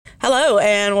Hello,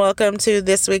 and welcome to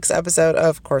this week's episode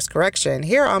of Course Correction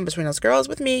here on Between Us Girls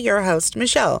with me, your host,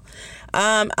 Michelle.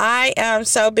 I am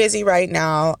so busy right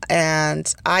now,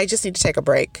 and I just need to take a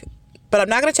break. But I'm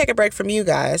not going to take a break from you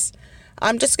guys.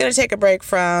 I'm just going to take a break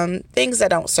from things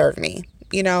that don't serve me.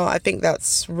 You know, I think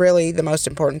that's really the most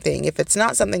important thing. If it's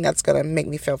not something that's going to make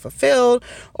me feel fulfilled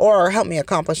or help me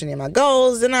accomplish any of my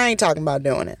goals, then I ain't talking about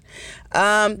doing it.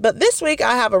 But this week,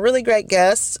 I have a really great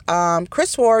guest,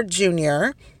 Chris Ward Jr.,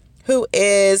 who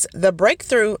is the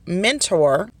breakthrough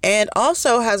mentor and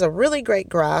also has a really great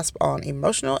grasp on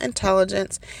emotional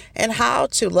intelligence and how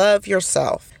to love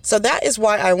yourself. So that is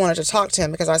why I wanted to talk to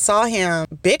him, because I saw him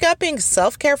big upping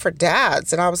self-care for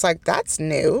dads, and I was like, that's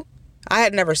new. I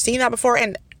had never seen that before.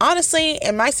 And honestly,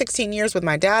 in my 16 years with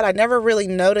my dad, I never really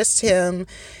noticed him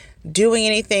doing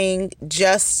anything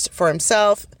just for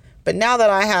himself. But now that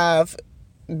I have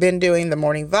been doing the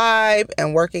morning vibe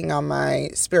and working on my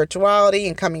spirituality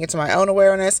and coming into my own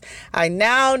awareness, I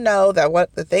now know that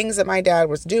what the things that my dad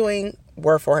was doing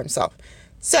were for himself.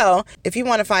 So if you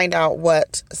want to find out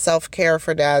what self-care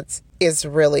for dads is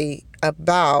really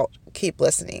about, keep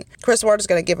listening. Chris Ward is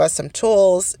going to give us some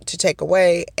tools to take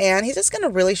away, and he's just going to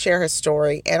really share his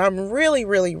story. And I'm really,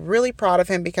 really, really proud of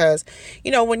him because,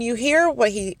 you know, when you hear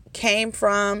what he came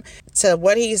from to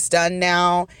what he's done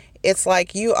now, it's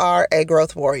like you are a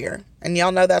growth warrior. And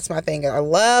y'all know that's my thing. I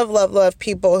love, love, love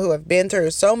people who have been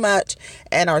through so much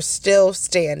and are still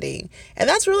standing. And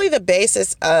that's really the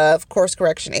basis of course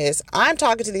correction is I'm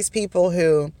talking to these people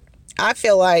who I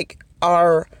feel like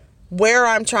are where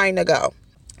I'm trying to go.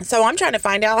 So I'm trying to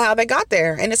find out how they got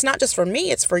there. And it's not just for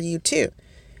me, it's for you too.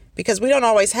 Because we don't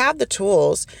always have the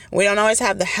tools. We don't always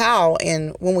have the how.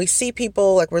 And when we see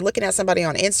people, like we're looking at somebody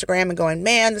on Instagram and going,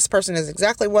 man, this person is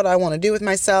exactly what I want to do with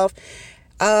myself.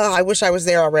 I wish I was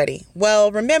there already.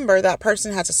 Well, remember that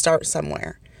person had to start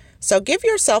somewhere. So give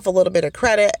yourself a little bit of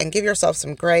credit and give yourself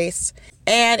some grace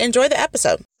and enjoy the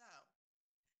episode.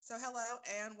 So hello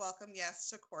and welcome, yes,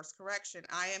 to Course Correction.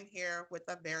 I am here with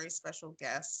a very special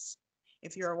guest.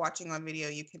 If you're watching on video,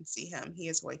 you can see him. He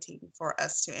is waiting for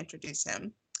us to introduce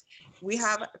him. We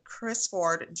have Chris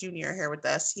Ward Jr. here with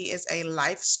us. He is a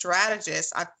life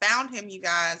strategist. I found him, you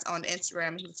guys, on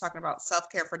Instagram. He was talking about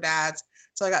self-care for dads.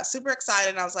 So I got super excited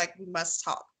and I was like, we must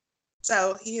talk.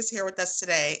 So he is here with us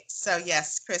today. So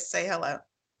yes, Chris, say hello.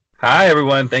 Hi,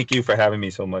 everyone. Thank you for having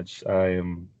me so much. I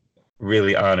am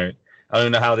really honored. I don't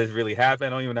even know how this really happened. I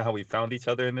don't even know how we found each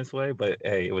other in this way, but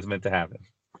hey, it was meant to happen.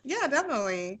 Yeah,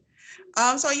 definitely.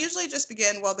 So I usually just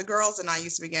begin, well, the girls and I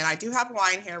used to begin. I do have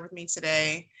wine here with me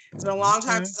today. It's been a long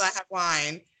time Okay. since I had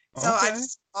wine. So I Okay.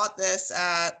 just bought this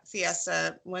at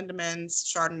Fiesta Lindemans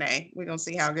Chardonnay. We're going to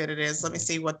see how good it is. Let me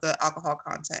see what the alcohol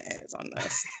content is on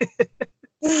this.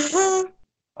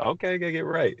 Okay, gotta get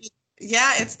right.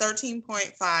 Yeah, it's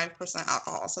 13.5%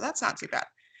 alcohol. So that's not too bad.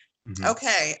 Mhm.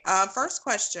 Okay. First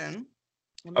question.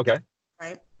 Let me Okay. get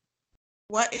right.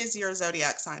 What is your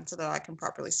zodiac sign so that I can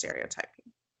properly stereotype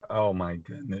you? Oh my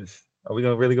goodness. Are we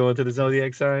gonna really go into the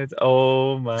zodiac signs?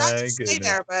 Oh Not to my stay goodness.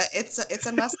 there, but it's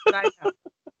a must that I know.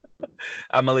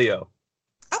 I'm a Leo.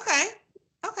 Okay.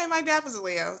 Okay, my dad was a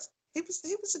Leo. He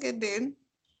was a good dude.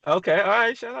 Okay. All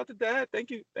right. Shout out to Dad. Thank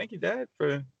you. Thank you, Dad,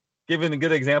 for giving a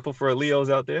good example for Leos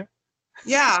out there.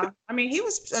 Yeah. I mean, he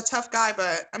was a tough guy,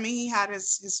 but I mean, he had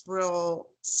his real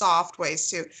soft ways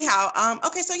too. How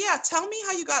okay, so yeah, tell me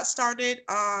how you got started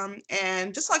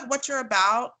and just like what you're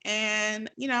about and,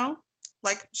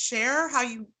 like share how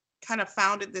you kind of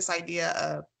founded this idea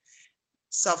of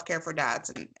self-care for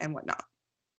dads and whatnot.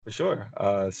 For sure.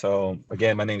 So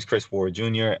again, my name is Chris Ward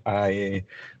Jr. I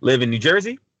live in New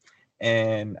Jersey,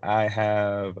 and I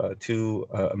have two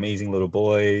amazing little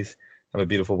boys. I have a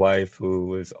beautiful wife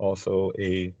who is also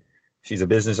she's a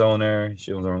business owner.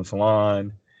 She owns her own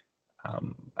salon.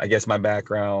 I guess my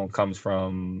background comes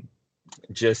from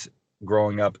just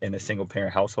growing up in a single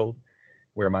parent household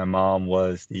where my mom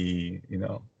was I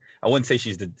wouldn't say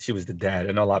she was the dad.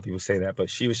 I know a lot of people say that, but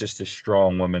she was just a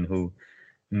strong woman who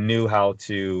knew how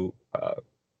to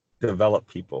develop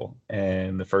people.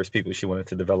 And the first people she wanted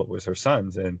to develop was her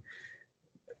sons. And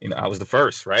I was the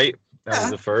first, right? I was Yeah.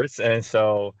 the first, and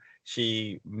so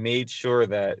she made sure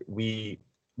that we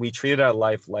treated our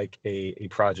life like a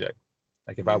project.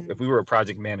 Like Mm, if we were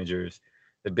project managers,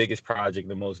 the biggest project,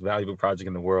 the most valuable project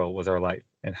in the world was our life,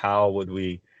 and how would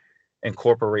we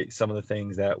incorporate some of the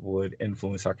things that would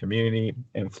influence our community,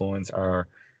 influence our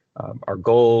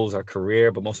goals, our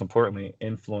career, but most importantly,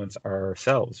 influence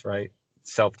ourselves, right?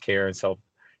 Self care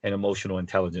and emotional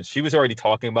intelligence. She was already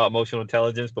talking about emotional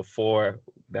intelligence before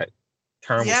that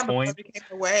term was yeah, before coined. it became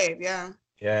a wave. Yeah.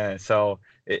 Yeah. So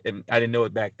I didn't know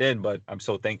it back then, but I'm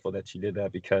so thankful that she did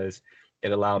that because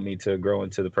it allowed me to grow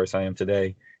into the person I am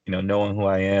today. You know, knowing who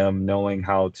I am, knowing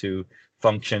how to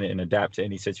function and adapt to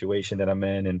any situation that I'm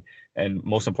in, and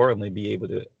most importantly, be able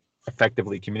to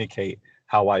effectively communicate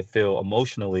how I feel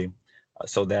emotionally,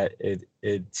 so that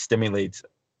it stimulates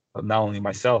not only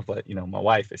myself but my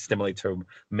wife. It stimulates her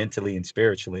mentally and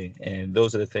spiritually, and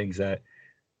those are the things that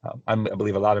I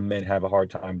believe a lot of men have a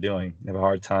hard time doing. They have a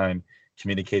hard time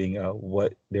communicating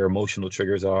what their emotional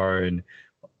triggers are and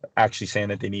actually saying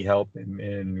that they need help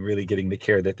and really getting the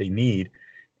care that they need.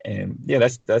 And yeah,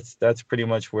 that's pretty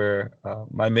much where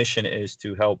my mission is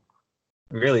to help.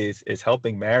 Really, is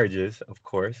helping marriages, of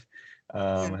course,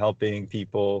 Yeah. helping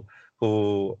people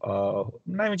who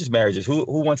not even just marriages, who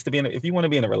wants to be in. If you want to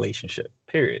be in a relationship,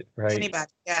 period, right?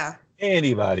 Anybody. Yeah.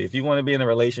 Anybody, if you want to be in a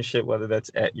relationship, whether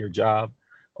that's at your job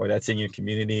or that's in your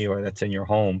community or that's in your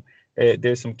home,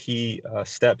 there's some key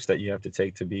steps that you have to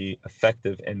take to be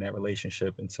effective in that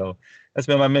relationship. And so that's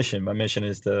been my mission. My mission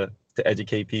is to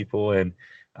educate people and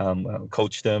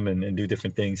coach them and do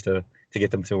different things to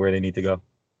get them to where they need to go.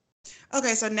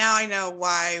 Okay, so now I know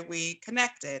why we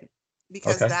connected,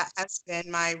 because Okay. that has been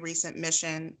my recent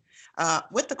mission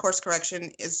with the course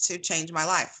correction, is to change my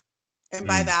life. And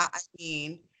by Mm, that, I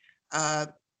mean uh,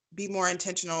 be more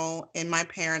intentional in my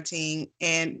parenting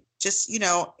and just,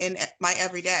 in my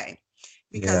everyday,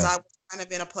 because yeah. I was kind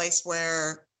of in a place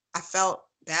where I felt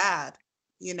bad.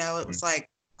 It Mm, was like,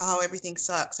 oh, everything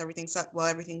sucks. Everything sucks. Well,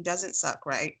 everything doesn't suck,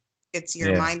 right? It's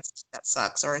your yeah. mindset that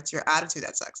sucks, or it's your attitude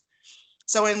that sucks.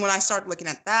 So when I started looking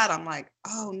at that, I'm like,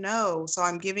 oh no. So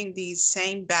I'm giving these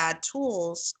same bad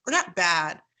tools, or not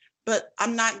bad, but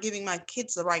I'm not giving my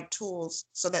kids the right tools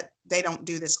so that they don't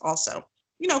do this also.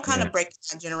 Kind Yeah. of breaking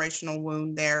that generational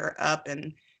wound there up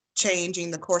and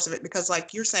changing the course of it. Because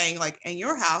like you're saying, like in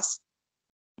your house,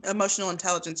 emotional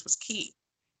intelligence was key.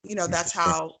 For That's sure.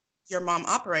 how your mom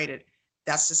operated.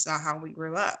 That's just not how we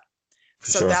grew up.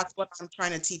 For So sure. that's what I'm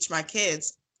trying to teach my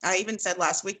kids. I even said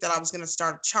last week that I was going to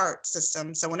start a chart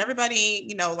system. So when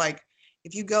everybody, like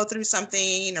if you go through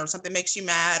something or something makes you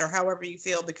mad or however you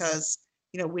feel, because,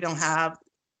 we don't have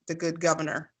the good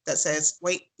governor that says,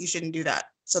 wait, you shouldn't do that.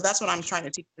 So that's what I'm trying to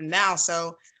teach them now.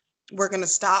 So we're going to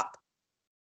stop,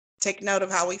 take note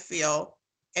of how we feel,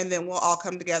 and then we'll all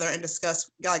come together and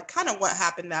discuss like kind of what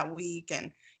happened that week.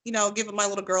 And give my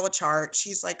little girl a chart.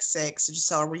 She's like 6, so just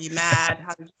tell her, were you mad,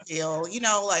 how did you feel,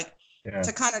 like Yeah.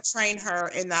 to kind of train her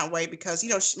in that way, because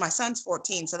my son's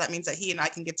 14, so that means that he and I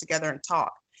can get together and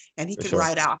talk, and he For can sure.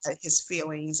 write out his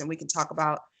feelings, and we can talk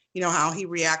about how he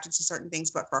reacted to certain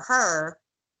things. But for her,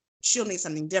 she'll need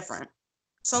something different.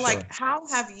 For So, like, sure. how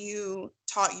have you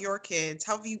taught your kids?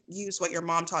 How have you used what your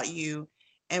mom taught you?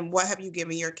 And what have you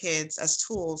given your kids as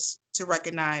tools to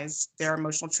recognize their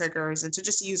emotional triggers and to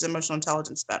just use emotional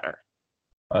intelligence better?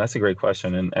 Oh, that's a great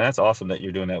question, and that's awesome that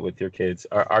you're doing that with your kids.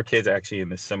 Our kids are actually in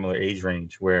the similar age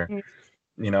range where,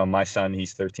 Mm. my son,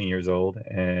 he's 13 years old,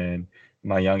 and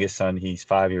my youngest son, he's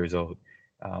 5 years old.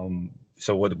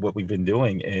 So what we've been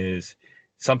doing is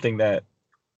something that,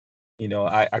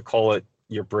 I call it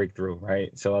your breakthrough,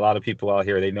 right? So a lot of people out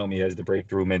here, they know me as the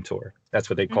breakthrough mentor. That's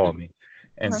what they call Mhm. me.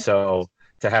 And Okay. so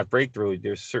to have breakthrough,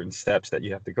 there's certain steps that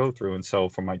you have to go through. And so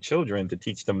for my children, to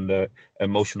teach them the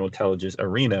emotional intelligence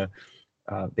arena,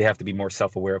 they have to be more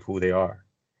self-aware of who they are.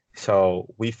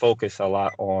 So we focus a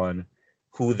lot on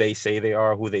who they say they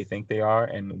are, who they think they are,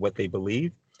 and what they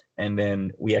believe, and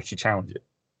then we actually challenge it.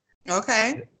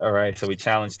 Okay. All right, so we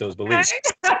challenge those beliefs.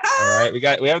 Okay. All right,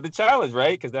 we have the challenge,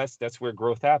 right? Because that's where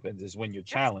growth happens, is when you're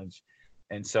challenged.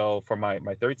 And so for my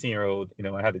 13-year-old,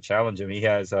 I had to challenge him. He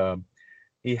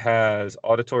has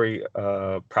auditory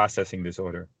processing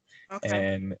disorder, Okay.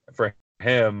 and for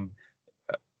him,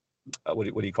 what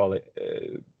do you call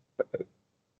it?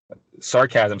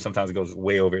 Sarcasm sometimes goes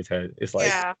way over his head. It's like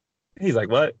Yeah. he's like,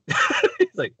 what?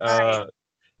 He's like, Right.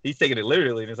 he's taking it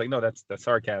literally, and it's like, no, that's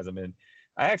sarcasm. And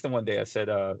I asked him one day, I said,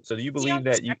 so do you Is he on believe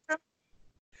the that you? spectrum?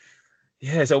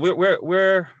 Yeah, so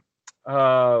we're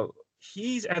uh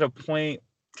he's at a point.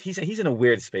 He's in a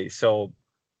weird space. So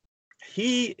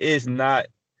he is not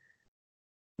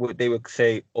what they would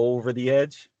say over the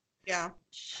edge. Yeah.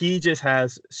 He just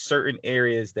has certain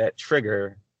areas that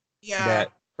trigger Yeah.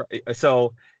 that.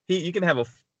 So you can have a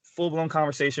full blown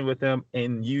conversation with him,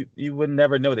 and you would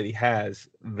never know that he has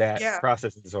that Yeah.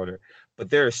 processing disorder. But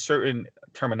there are certain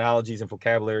terminologies and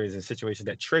vocabularies and situations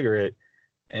that trigger it,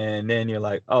 and then you're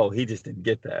like, oh, he just didn't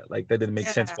get that. Like that didn't make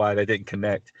sense Yeah. why that didn't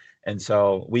connect. And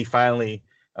so we finally,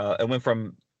 it went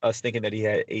from us thinking that he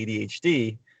had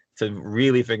ADHD to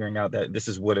really figuring out that this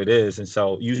is what it is. And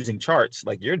so using charts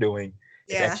like you're doing,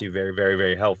 It's Yeah. actually very, very,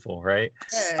 very helpful, right?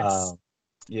 Yes. Um,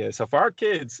 yeah. So for our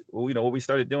kids, what we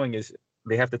started doing is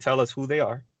they have to tell us who they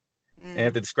are and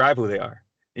have Mm. to describe who they are.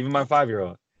 Even my Okay.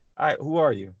 5-year-old. All right, who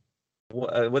are you?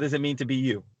 What does it mean to be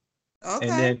you? And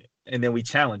Okay. then we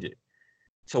challenge it.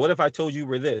 So what if I told you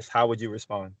were this? How would you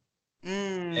respond?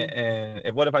 Mm.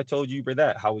 And what if I told you were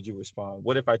that? How would you respond?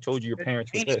 What if I told you your Good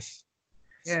parents were training. this?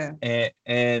 Yeah.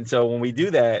 And so when we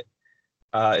do that,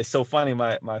 it's so funny.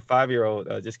 My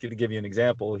 5-year-old, just to give you an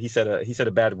example, he said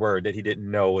a bad word that he didn't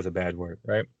know was a bad word,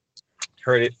 right?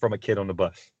 Heard it from a kid on the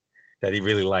bus that he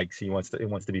really likes. He wants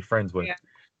to be friends with, Yeah.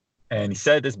 and he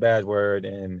said this bad word,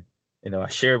 and I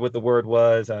shared what the word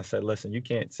was. I said, listen, you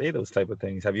can't say those type of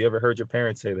things. Have you ever heard your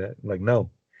parents say that? Like, no.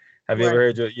 Have you ever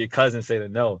Right. heard your cousin say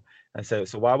that? No. I said,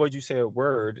 so why would you say a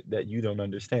word that you don't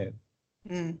understand?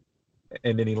 Mm.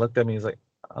 And then he looked at me. He's like,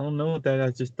 I don't know that.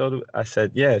 I just thought. I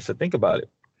said, yeah. So think about it.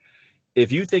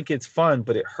 If you think it's fun,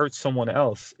 but it hurts someone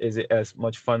else, is it as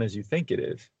much fun as you think it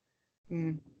is?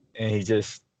 Mm. And he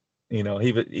just, he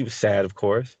was sad, of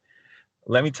course.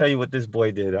 Let me tell you what this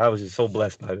boy did. I was just so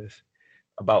blessed by this.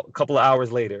 About a couple of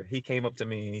hours later, he came up to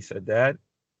me and he said, Dad,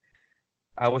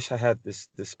 I wish I had this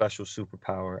special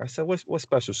superpower. I said, what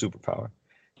special superpower?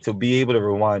 To be able to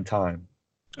rewind time.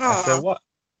 I said, Oh. what?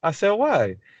 I said,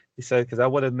 why? He said, because I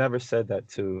would have never said that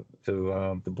to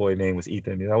the boy name was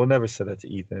Ethan. I would never said that to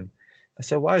Ethan. I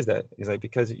said, why is that? He's like,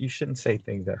 because you shouldn't say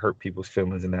things that hurt people's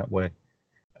feelings in that way.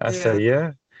 I Yeah. said,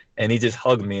 yeah. And he just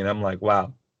hugged me and I'm like,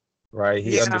 wow. Right.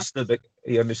 Yeah.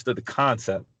 He understood the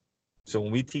concept. So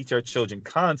when we teach our children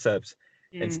concepts,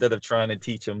 Mm. instead of trying to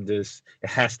teach them this, it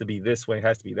has to be this way, it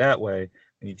has to be that way.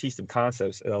 When you teach them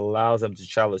concepts, it allows them to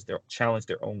challenge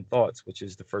their own thoughts, which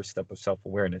is the first step of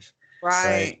self-awareness, right?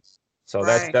 Right. So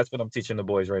that's Right. that's what I'm teaching the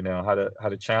boys right now, how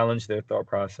to challenge their thought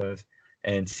process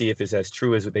and see if it's as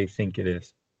true as what they think it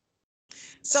is.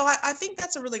 So I think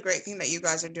that's a really great thing that you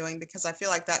guys are doing because I feel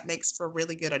like that makes for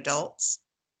really good adults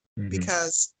Hmm.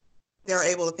 because they're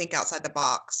able to think outside the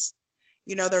box.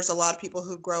 There's a lot of people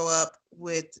who grow up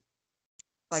with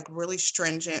like really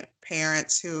stringent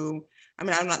parents who, I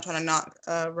mean, I'm not trying to knock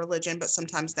religion, but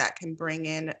sometimes that can bring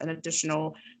in an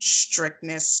additional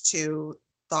strictness to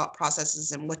thought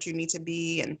processes and what you need to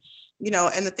be. And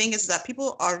the thing is that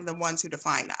people are the ones who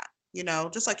define that,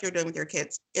 just like you're doing with your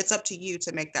kids. It's up to you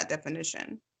to make that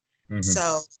definition. Hmm.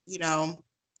 So,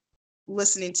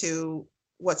 listening to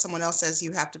what someone else says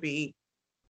you have to be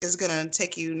is going to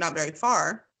take you not very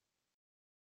far.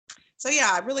 So,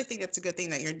 yeah, I really think it's a good thing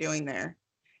that you're doing there.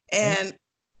 Yeah. And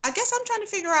I guess I'm trying to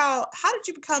figure out, how did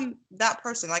you become that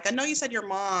person? Like, I know you said your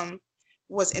mom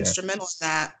was Yeah. instrumental in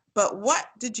that, but what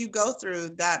did you go through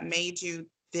that made you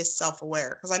this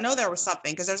self-aware? Because I know there was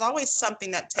something, because there's always something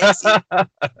that takes you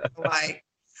like,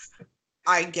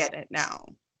 I get it now.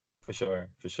 For sure,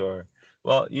 for sure.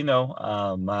 Well,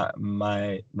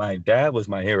 my dad was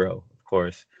my hero, of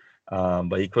course,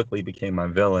 but he quickly became my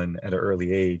villain at an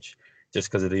early age, just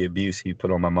because of the abuse he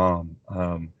put on my mom.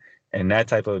 And that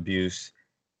type of abuse,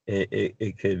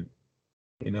 it could,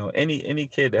 any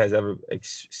kid that has ever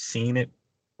seen it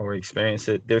or experienced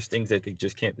it, there's things that they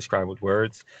just can't describe with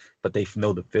words, but they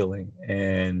know the feeling.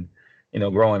 And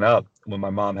growing up, when my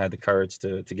mom had the courage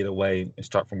to get away and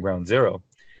start from ground zero,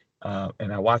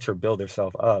 and I watch her build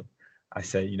herself up, I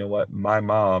said, you know what? My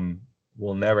mom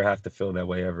will never have to feel that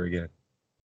way ever again.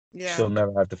 Yeah. She'll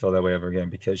never have to feel that way ever again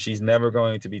because she's never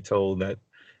going to be told that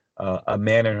a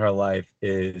man in her life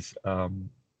is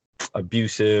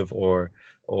abusive or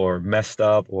messed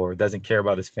up or doesn't care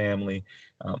about his family.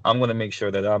 I'm going to make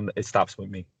sure that it stops with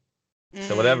me.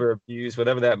 So Mm. whatever abuse,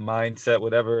 whatever that mindset,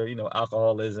 whatever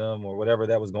alcoholism or whatever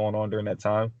that was going on during that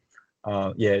time,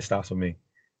 yeah, it stops with me.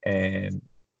 And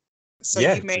So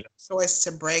yeah. you made a choice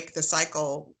to break the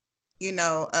cycle,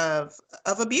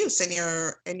 of abuse in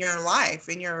your life,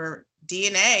 in your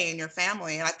DNA, in your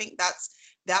family. And I think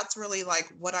that's really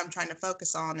like what I'm trying to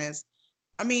focus on is,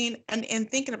 I mean, and in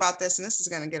thinking about this, and this is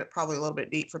going to get it probably a little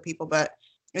bit deep for people, but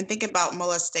in thinking about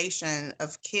molestation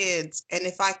of kids, and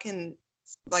if I can,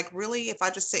 like, really, if I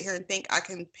just sit here and think, I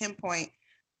can pinpoint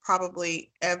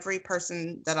probably every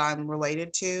person that I'm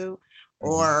related to Mhm.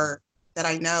 or that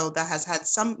I know that has had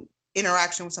some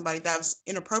interaction with somebody that was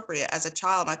inappropriate as a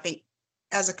child. I think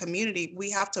as a community, we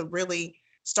have to really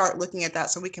start looking at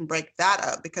that so we can break that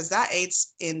up because that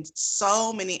aids in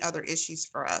so many other issues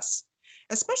for us,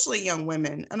 especially young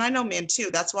women. And I know men too.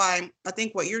 That's why I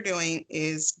think what you're doing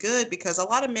is good because a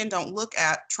lot of men don't look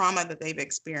at trauma that they've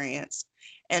experienced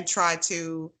and try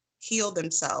to heal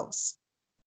themselves.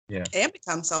 Yeah. and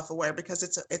become self-aware, because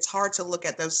it's hard to look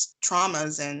at those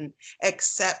traumas and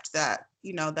accept that,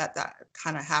 that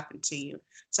kind of happened to you.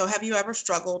 So have you ever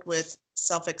struggled with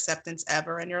self-acceptance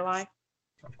ever in your life?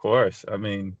 Of course. I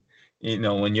mean,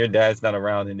 when your dad's not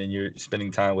around and then you're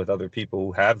spending time with other people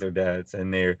who have their dads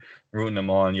and they're rooting them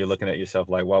on, you're looking at yourself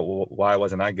like, why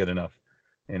wasn't I good enough?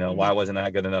 Mm-hmm. Why wasn't I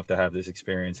good enough to have this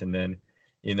experience? And then,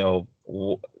 you know,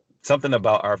 something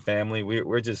about our family,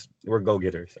 we're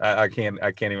go-getters. I can't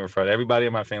even front. Everybody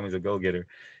in my family is a go-getter.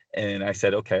 And I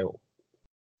said, okay,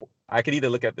 I could either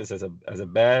look at this as a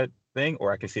bad thing,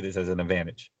 or I can see this as an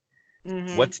advantage.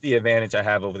 Mm-hmm. What's the advantage I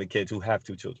have over the kids who have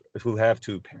two children, who have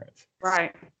two parents?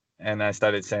 Right. And I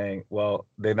started saying, well,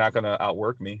 they're not going to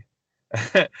outwork me.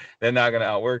 They're not going to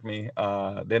outwork me.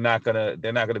 They're not going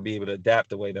to be able to adapt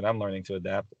the way that I'm learning to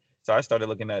adapt. So I started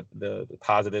looking at the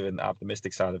positive and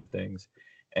optimistic side of things.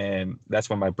 And that's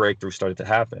when my breakthrough started to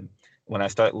happen. When I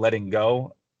start letting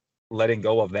go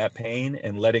of that pain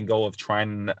and letting go of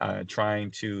trying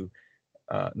to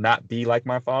not be like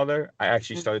my father, I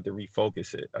actually started to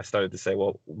refocus it. I started to say,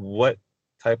 well, what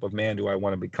type of man do I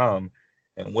want to become?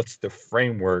 And what's the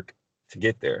framework to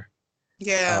get there?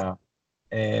 Yeah.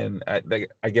 And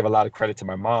I give a lot of credit to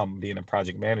my mom being a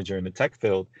project manager in the tech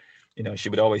field. She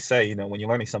would always say, when you're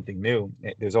learning something new,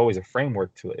 there's always a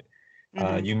framework to it.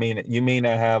 Mm-hmm. You may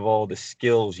not have all the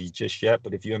skills just yet,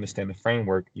 but if you understand the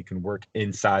framework, you can work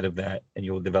inside of that and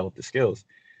you'll develop the skills.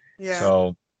 Yeah.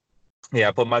 So, yeah,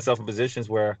 I put myself in positions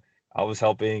where I was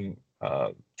helping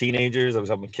teenagers, I was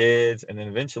helping kids, and then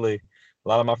eventually a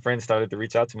lot of my friends started to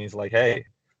reach out to me. It's like, hey,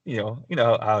 you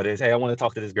know how it is. Hey, I want to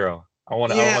talk to this girl. I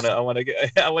want to get I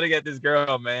want to get this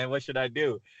girl, man. What should I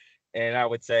do? And I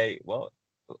would say, well,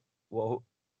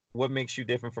 what makes you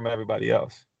different from everybody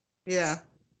else? Yeah.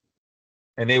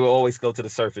 And they will always go to the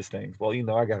surface things. Well,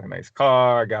 I got a nice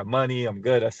car, I got money, I'm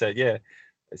good. I said, yeah.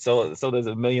 So there's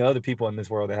a million other people in this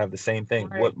world that have the same thing.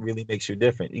 Right. What really makes you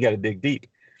different? You got to dig deep.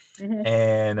 Mm-hmm.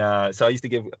 And so I used to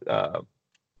give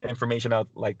information out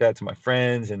like that to my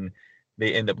friends, and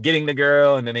they end up getting the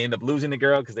girl, and then they end up losing the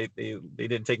girl because they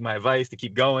didn't take my advice to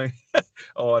keep going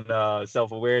on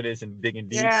self-awareness and digging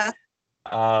deep. Yeah.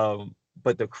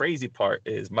 But the crazy part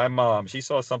is my mom, she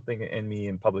saw something in me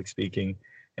in public speaking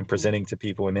and presenting to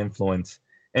people and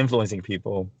influencing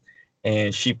people.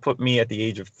 And she put me at the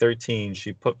age of 13,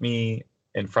 she put me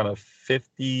in front of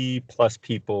 50 plus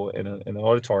people in an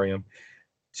auditorium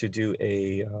to do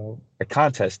a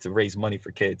contest to raise money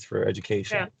for kids for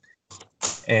education. Yeah.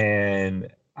 And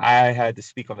I had to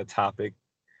speak on the topic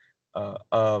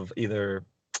of either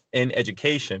in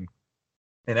education.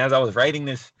 And as I was writing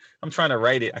this, I'm trying to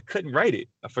write it. I couldn't write it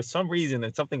for some reason,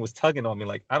 and something was tugging on me.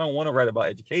 Like, I don't want to write about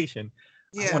education.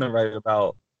 Yeah. I want to write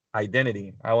about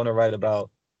identity. I want to write about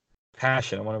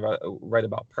passion. I want to write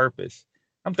about purpose.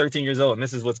 I'm 13 years old, and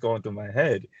this is what's going through my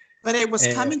head. But it was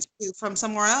coming to you from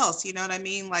somewhere else. You know what I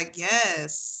mean? Like,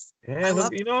 yes. Yeah,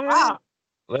 let's go.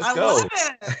 Love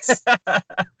it.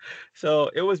 So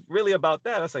it was really about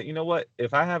that. I was like, you know what?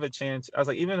 If I have a chance, I was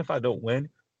like, even if I don't win,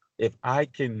 if I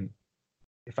could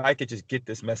just get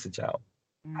this message out,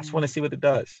 I just want to see what it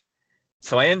does.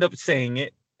 So I end up saying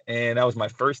it, and that was my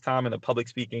first time in a public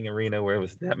speaking arena where it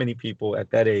was that many people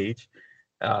at that age.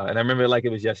 And I remember it like it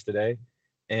was yesterday,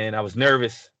 and I was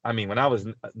nervous. I mean, when I was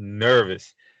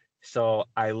nervous. So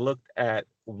I looked at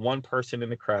one person in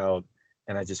the crowd,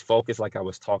 and I just focused like I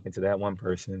was talking to that one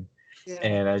person. Yeah.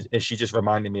 And she just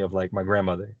reminded me of like my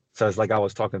grandmother. So it's like I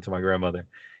was talking to my grandmother.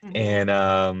 Mm-hmm. And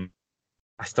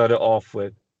I started off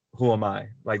with, who am I?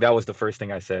 Like, that was the first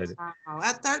thing I said. Wow,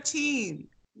 at 13,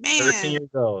 man. 13 years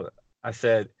old. I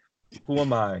said, who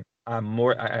am I? I'm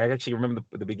more, I actually remember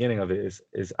the beginning of it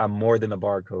is I'm more than a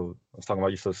barcode. I was talking about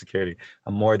your Social Security.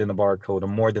 I'm more than a barcode.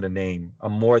 I'm more than a name.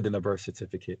 I'm more than a birth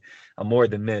certificate. I'm more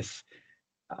than this.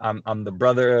 I'm the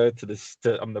brother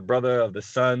I'm the brother of the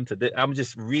son to this. I'm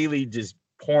just really just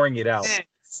pouring it out.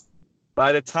 Yes.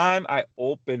 By the time I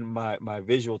opened my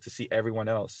visual to see everyone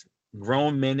else,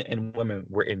 grown men and women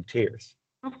were in tears.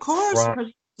 Of course,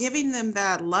 giving them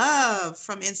that love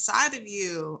from inside of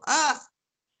you.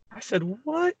 I said,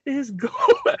 what is going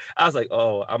on? I was like,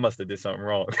 oh, I must have did something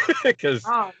wrong. Because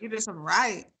you did something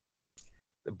right.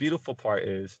 The beautiful part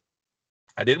is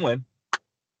I didn't win.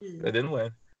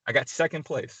 I got second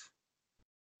place.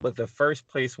 But the first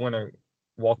place winner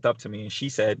walked up to me, and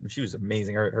she was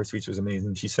amazing. Her speech was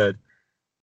amazing. She said,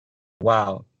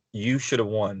 wow, you should have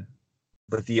won.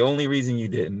 But the only reason you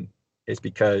didn't is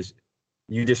because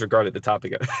you disregarded the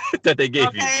topic that they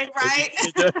gave you. Right.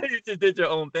 You just did your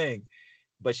own thing.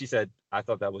 But she said, I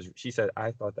thought that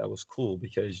was cool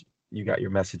because you got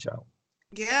your message out.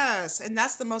 Yes. And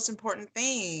that's the most important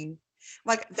thing.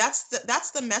 Like that's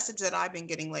the message that I've been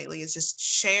getting lately, is just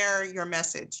share your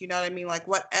message. You know what I mean? Like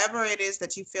whatever it is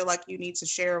that you feel like you need to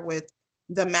share with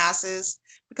the masses,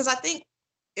 because I think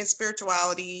in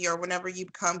spirituality, or whenever you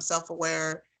become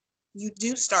self-aware, you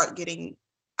do start getting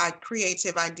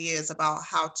creative ideas about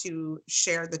how to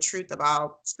share the truth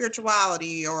about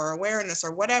spirituality or awareness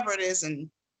or whatever it is, and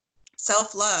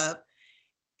self-love.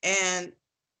 And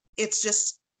it's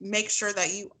just make sure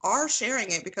that you are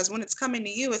sharing it, because when it's coming to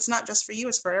you, it's not just for you,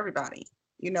 it's for everybody.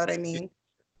 You know what I mean?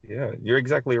 Yeah, you're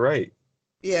exactly right.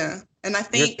 Yeah. And I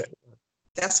You're think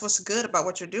that's what's good about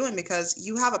what you're doing, because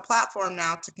you have a platform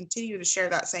now to continue to share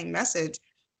that same message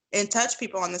and touch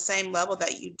people on the same level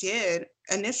that you did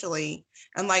initially.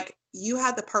 And like, you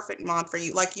had the perfect mom for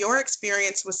you. Like, your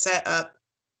experience was set up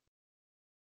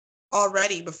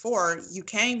already before you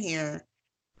came here,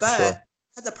 for sure. but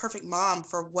had the perfect mom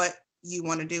for what you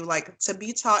want to do. Like, to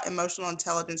be taught emotional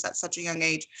intelligence at such a young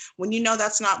age, when you know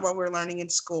that's not what we're learning in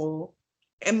school,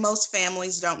 and most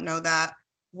families don't know that.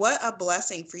 What a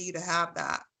blessing for you to have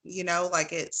that. You know,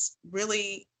 like, it's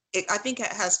really, I think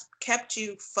it has kept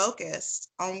you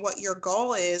focused on what your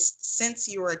goal is since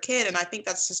you were a kid. And I think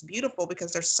that's just beautiful,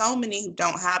 because there's so many who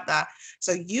don't have that.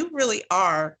 So you really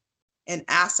are an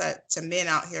asset to men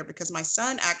out here, because my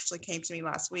son actually came to me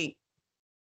last week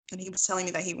and he was telling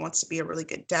me that he wants to be a really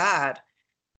good dad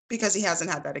because he hasn't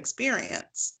had that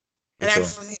experience. For And sure.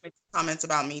 actually, he made comments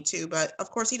about me too. But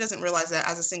of course, he doesn't realize that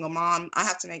as a single mom, I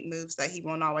have to make moves that he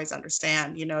won't always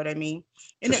understand. You know what I mean?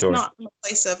 And For it's sure. not from a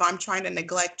place of I'm trying to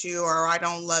neglect you or I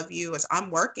don't love you. It's I'm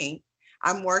working.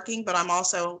 I'm working, but I'm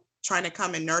also trying to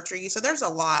come and nurture you. So there's a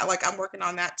lot. Like, I'm working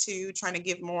on that too, trying to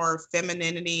give more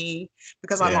femininity,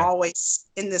 because I'm Yeah. always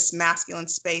in this masculine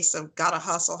space of gotta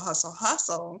hustle, hustle,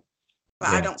 hustle. But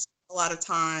I Yeah. don't spend a lot of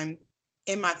time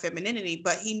in my femininity.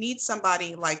 But he needs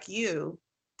somebody like you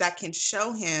that can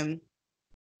show him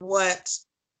what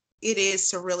it is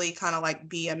to really kind of like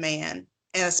be a man,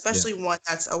 and Yeah. especially one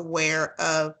that's aware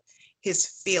of his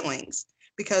feelings,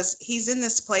 because he's in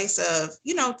this place of,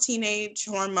 teenage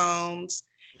hormones,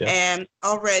 Yeah. and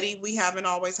already we haven't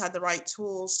always had the right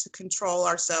tools to control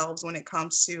ourselves when it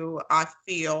comes to I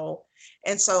feel.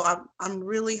 And so I'm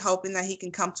really hoping that he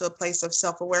can come to a place of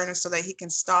self-awareness so that he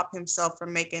can stop himself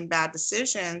from making bad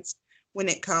decisions when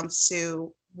it comes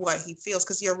to what he feels,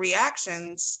 because your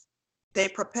reactions, they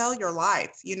propel your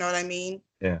life. You know what I mean?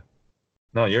 Yeah.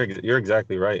 No, you're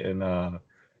exactly right. And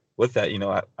with that,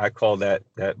 I call that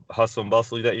hustle and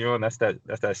bustle that you're on. That's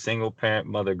that single parent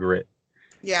mother grit.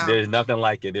 Yeah. There's nothing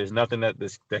like it. There's nothing that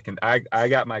can. I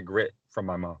got my grit from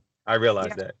my mom. I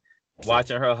realized Yeah. that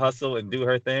watching her hustle and do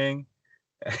her thing.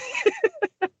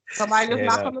 Somebody just And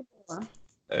knock on the door.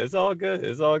 it's all good.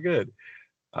 It's all good.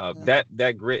 Yeah.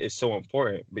 That grit is so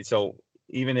important. So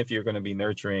even if you're going to be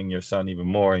nurturing your son even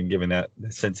more and giving that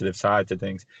sensitive side to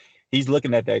things, he's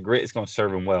looking at that grit. It's going to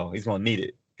serve him well. He's going to need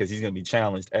it because he's going to be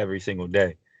challenged every single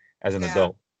day as an Yeah.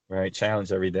 adult, right?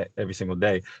 Challenged every day, every single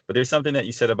day. But there's something that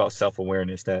you said about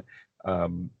self-awareness that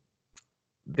um,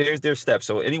 there's steps.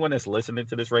 So anyone that's listening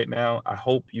to this right now, I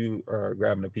hope you are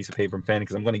grabbing a piece of paper and pen,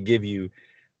 because I'm going to give you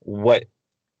what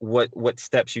what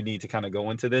steps you need to kind of go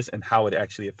into this and how it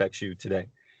actually affects you today.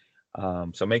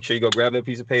 So make sure you go grab that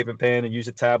piece of paper and pen and use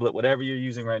a tablet, whatever you're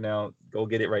using right now, go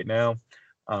get it right now.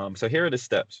 So here are the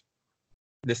steps.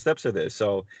 The steps are this.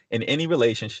 So in any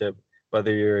relationship,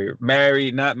 whether you're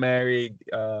married, not married,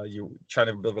 you're trying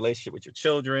to build a relationship with your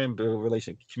children, build a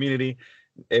relationship with the community,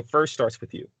 it first starts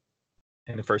with you.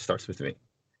 And it first starts with me,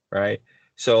 right?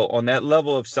 So on that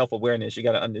level of self-awareness, you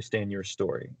got to understand your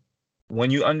story. When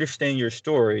you understand your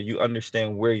story, you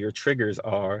understand where your triggers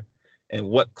are and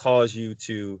what caused you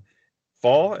to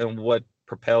fall and what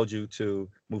propelled you to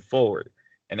move forward.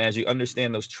 And as you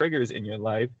understand those triggers in your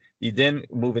life, you then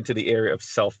move into the area of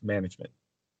self-management.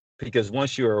 Because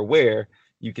once you're aware,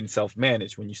 you can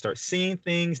self-manage. When you start seeing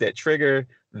things that trigger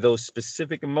those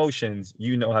specific emotions,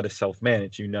 you know how to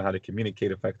self-manage, you know how to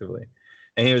communicate effectively.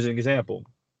 And here's an example.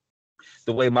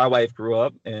 The way my wife grew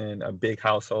up in a big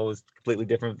household is completely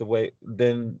different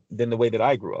than the way that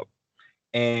I grew up.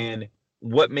 And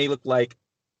what may look like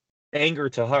anger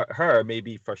to her may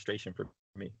be frustration for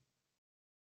me.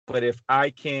 But if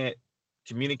I can't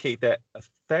communicate that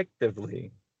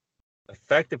effectively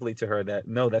to her, that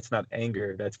no, that's not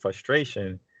anger, that's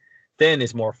frustration, then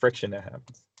it's more friction that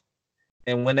happens.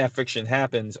 And when that friction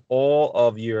happens, um, all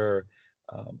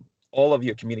of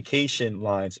your communication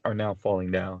lines are now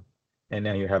falling down, and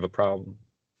now you have a problem.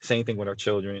 Same thing with our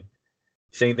children.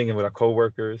 Same thing with our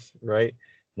coworkers, right?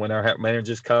 When our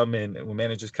managers come and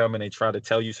they try to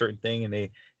tell you certain thing and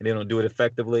they don't do it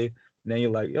effectively, then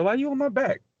you're like, yo, why are you on my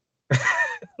back?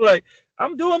 Like,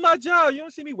 I'm doing my job. You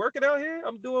don't see me working out here.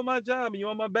 I'm doing my job, and you're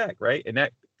on my back, right? And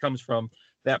that comes from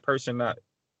that person not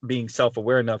being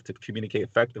self-aware enough to communicate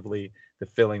effectively the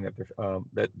feeling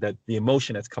that that the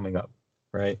emotion that's coming up,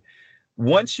 right?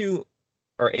 Once you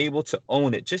are able to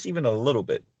own it, just even a little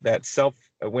bit, that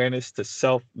self-awareness to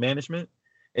self-management,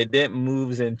 it then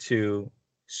moves into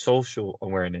social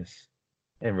awareness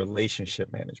and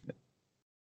relationship management.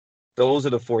 Those are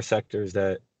the four sectors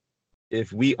that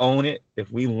if we own it,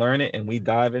 if we learn it and we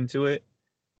dive into it,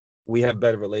 we have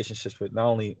better relationships with not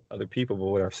only other people, but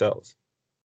with ourselves.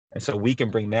 And so we can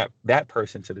bring that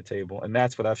person to the table. And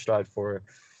that's what I've strived for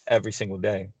every single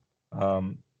day.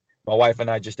 My wife and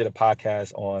I just did a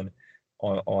podcast on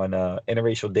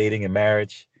interracial dating and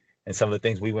marriage and some of the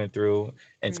things we went through,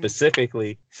 and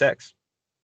specifically sex,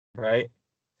 right?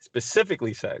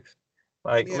 Specifically sex.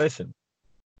 Like, listen,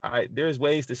 there's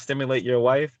ways to stimulate your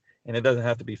wife, and it doesn't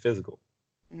have to be physical,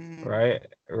 right?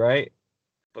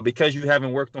 But because you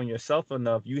haven't worked on yourself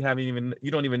enough, you don't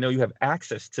even know you have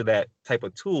access to that type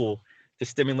of tool to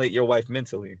stimulate your wife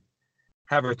mentally,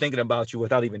 have her thinking about you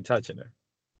without even touching her.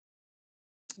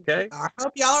 Okay. I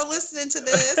hope y'all are listening to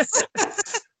this.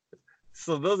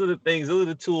 So those are the things, those are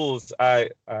the tools I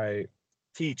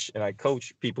teach and I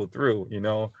coach people through,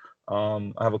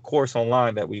 I have a course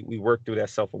online that we work through that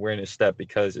self-awareness step,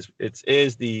 because it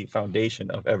is the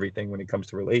foundation of everything when it comes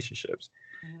to relationships.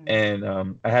 And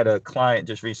I had a client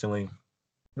just recently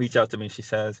reach out to me. She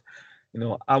says,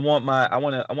 I want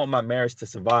my marriage to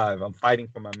survive. I'm fighting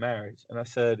for my marriage. And I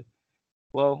said,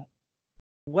 well,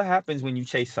 what happens when you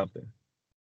chase something?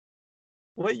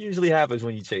 What usually happens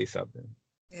when you chase something?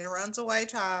 It runs away,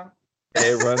 child.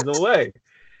 It runs away.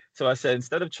 So I said,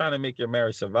 instead of trying to make your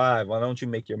marriage survive, why don't you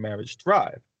make your marriage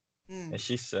thrive? And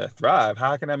she said, thrive?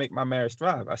 How can I make my marriage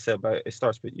thrive? I said, but it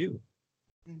starts with you.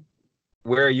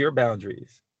 Where are your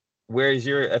boundaries? Where is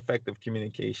your effective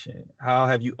communication? How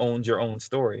have you owned your own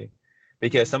story?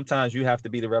 Because sometimes you have to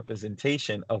be the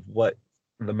representation of what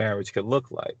the marriage could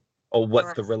look like, or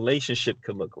what the relationship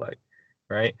could look like,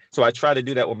 right? So I try to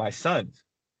do that with my sons,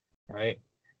 right?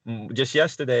 Just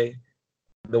yesterday,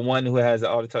 the one who has an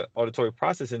auditory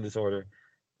processing disorder,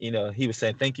 he was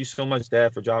saying, thank you so much,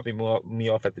 Dad, for dropping me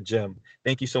off at the gym.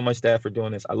 Thank you so much, Dad, for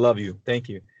doing this. I love you. Thank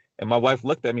you. And my wife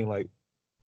looked at me like,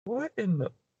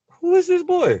 who is this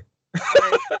boy?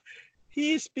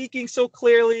 He is speaking so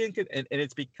clearly, and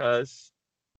it's because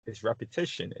it's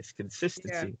repetition, it's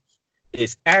consistency,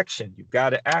 it's action. You got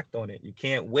to act on it. You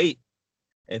can't wait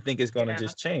and think it's going to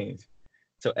just change.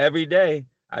 So every day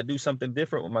I do something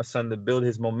different with my son to build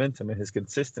his momentum and his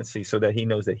consistency, so that he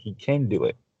knows that he can do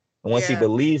it. And once he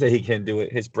believes that he can do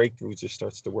it, his breakthrough just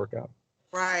starts to work out.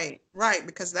 Right.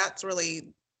 Because that's really,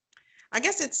 I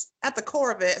guess it's at the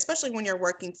core of it, especially when you're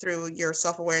working through your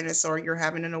self-awareness or you're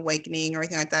having an awakening or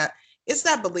anything like that. It's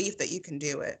that belief that you can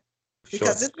do it,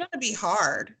 because it's going to be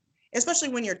hard, especially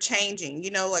when you're changing,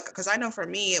 because I know for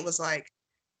me, it was like,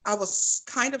 I was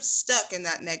kind of stuck in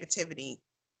that negativity.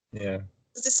 Yeah.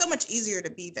 It's so much easier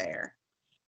to be there.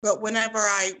 But whenever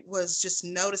I was just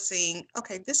noticing,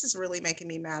 okay, this is really making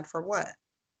me mad for what?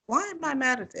 Why am I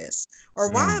mad at this?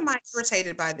 Or why am I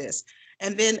irritated by this?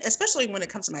 And then, especially when it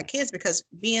comes to my kids, because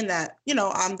being that,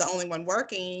 I'm the only one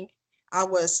working, I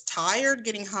was tired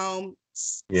getting home,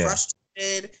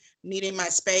 frustrated, needing my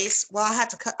space. Well, I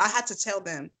had to tell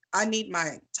them I need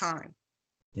my time,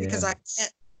 because I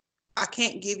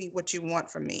can't give you what you want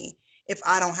from me if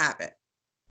I don't have it.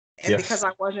 And because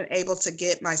I wasn't able to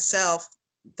get myself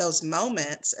those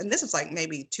moments, and this was like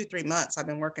maybe 2-3 months I've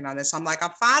been working on this. So I'm like, I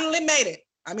finally made it.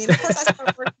 I mean, of course I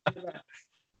started working on that,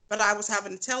 but I was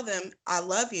having to tell them, I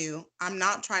love you. I'm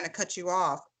not trying to cut you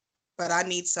off, but I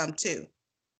need some too.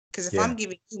 Because if I'm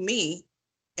giving you me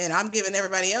and I'm giving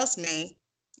everybody else me,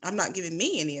 I'm not giving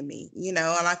me any of me, and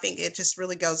I think it just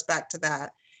really goes back to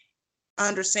that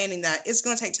understanding that it's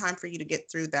going to take time for you to get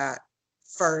through that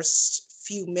first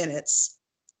few minutes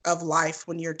of life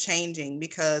when you're changing,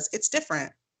 because it's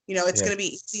different. It's going to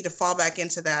be easy to fall back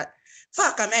into that,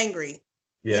 fuck, I'm angry.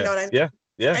 Yeah. You know what I mean?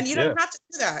 Yeah. And you don't have to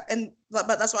do that. But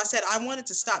that's why I said I wanted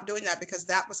to stop doing that, because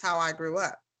that was how I grew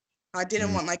up. I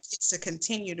didn't want my kids to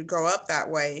continue to grow up that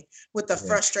way with a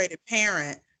frustrated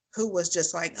parent who was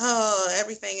just like, oh,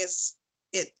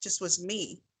 it just was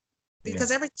me.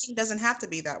 Because everything doesn't have to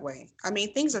be that way. I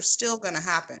mean, things are still going to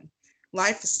happen.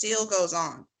 Life still goes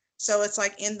on. So it's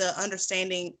like in the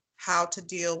understanding how to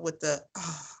deal with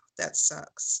that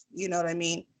sucks. You know what I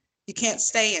mean? You can't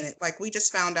stay in it. Like we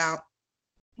just found out,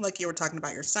 like you were talking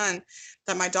about your son,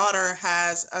 that my daughter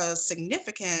has a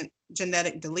significant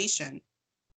genetic deletion.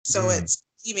 So it's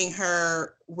leaving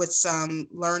her with some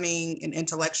learning and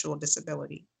intellectual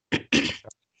disability.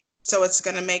 So it's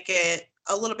going to make it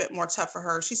a little bit more tough for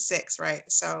her. She's 6, right?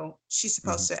 So she's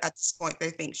supposed to, at this point, they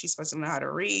think she's supposed to know how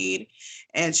to read,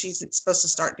 and she's supposed to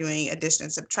start doing addition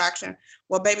and subtraction.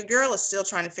 Well, baby girl is still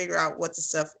trying to figure out what the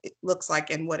stuff it looks like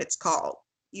and what it's called,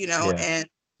 Yeah. and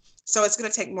so it's going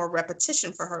to take more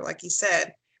repetition for her, like you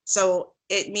said. So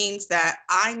it means that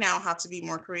I now have to be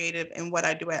more creative in what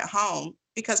I do at home,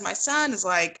 because my son is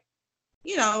like,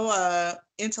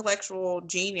 intellectual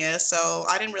genius. So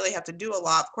I didn't really have to do a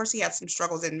lot. Of course, he had some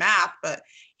struggles in math, but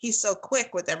he's so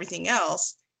quick with everything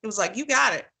else. It was like, you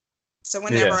got it. So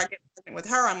whenever Yeah. I get pregnant with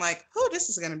her, I'm like, oh, this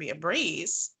is going to be a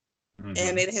breeze. Mhm.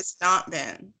 And it has not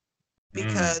been,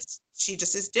 because she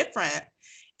just is different.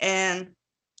 And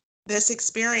this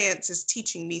experience is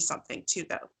teaching me something too,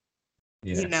 though,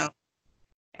 Yeah.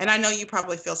 And I know you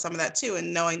probably feel some of that too.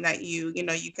 And knowing that you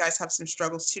guys have some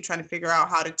struggles too, trying to figure out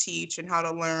how to teach and how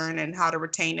to learn and how to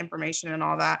retain information and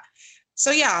all that.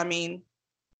 So yeah, I mean,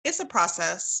 it's a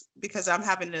process, because I'm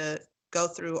having to go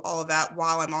through all of that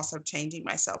while I'm also changing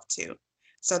myself too.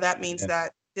 So that means Yeah.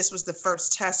 that this was the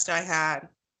first test I had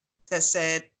that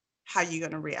said, how are you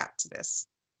going to react to this?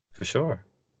 For sure.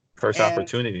 First And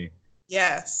opportunity.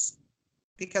 yes,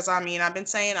 because I mean, I've been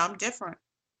saying I'm different.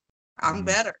 I'm Mhm.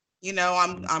 better.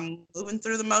 I'm moving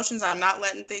through the motions. I'm not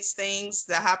letting these things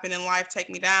that happen in life take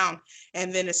me down.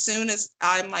 And then as soon as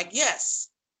I'm like, yes,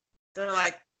 they're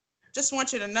like, just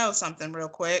want you to know something real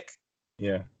quick.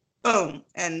 Yeah. Boom.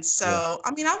 And Yeah. so,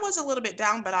 I mean, I was a little bit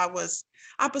down, but I was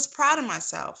proud of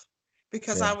myself,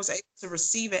 because I Yeah. was able to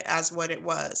receive it as what it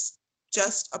was,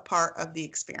 just a part of the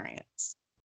experience.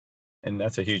 And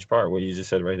that's a huge part, what you just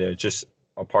said right there. Just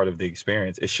a part of the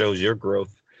experience. It shows your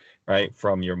growth, right,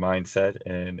 from your mindset.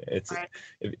 And it's Right.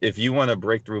 if you want to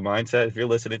break through mindset, if you're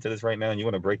listening to this right now and you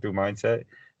want to break through mindset,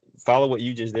 follow what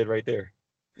you just did right there.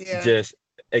 Yeah. Just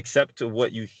accept to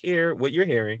what you hear, what you're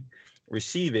hearing,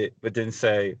 receive it, but then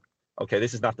say, okay,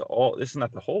 this is not the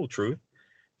whole truth,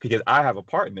 because I have a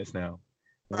part in this now.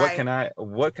 What Right.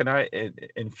 can I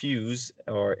infuse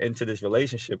or into this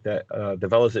relationship that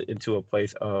develops it into a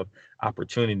place of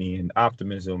opportunity and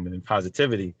optimism and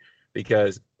positivity?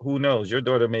 Because who knows, your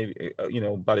daughter may,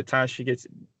 by the time she gets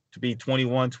to be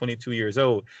 21, 22 years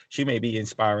old, she may be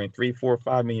inspiring 3, 4,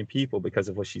 5 million people because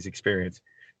of what she's experienced.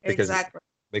 Because Exactly.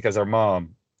 her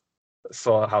mom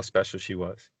saw how special she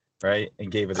was, right,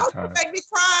 and gave her the Oh, you time. make me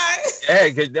cry.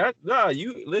 Hey, cause that no,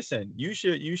 you listen. You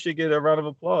should get a round of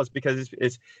applause, because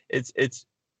it's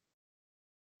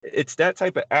it's that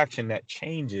type of action that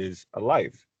changes a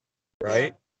life, Yeah.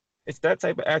 right? It's that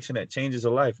type of action that changes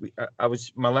a life. I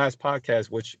was my last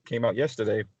podcast, which came out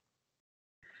yesterday.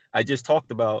 I just talked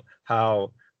about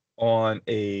how on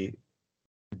a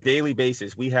daily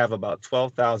basis we have about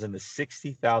 12,000 to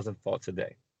 60,000 thoughts a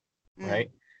day, Mm.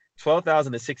 right?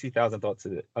 12,000 to 60,000 thoughts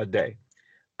a day.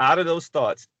 Out of those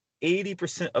thoughts,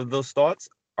 80% of those thoughts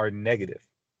are negative.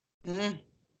 Mm.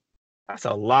 That's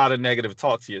a lot of negative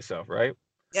talk to yourself, right?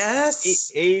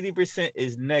 Yes. 80%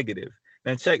 is negative.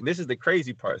 Now check, this is the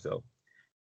crazy part though.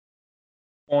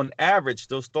 On average,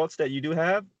 those thoughts that you do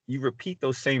have, you repeat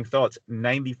those same thoughts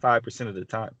 95% of the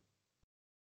time.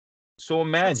 So That's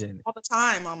imagine all the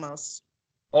time almost.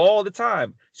 all the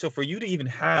time. So for you to even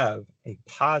have a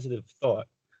positive thought,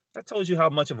 that tells you how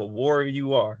much of a warrior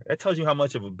you are. That tells you how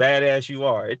much of a badass you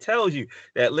are. It tells you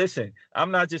that, listen,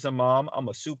 I'm not just a mom, I'm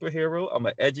a superhero, I'm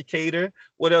an educator.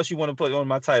 What else you want to put on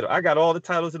my title? I got all the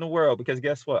titles in the world, because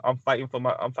guess what? I'm fighting for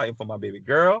my baby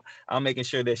girl. I'm making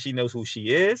sure that she knows who she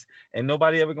is, and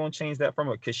nobody ever gonna change that from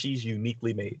her, because she's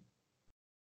uniquely made.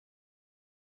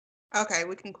 Okay,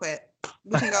 we can quit.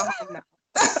 We can go home now.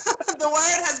 The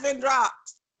word has been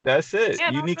dropped. That's it.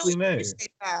 And I Uniquely really made.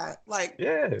 appreciate that. Like,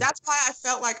 Yeah. that's why I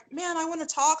felt like, man, I want to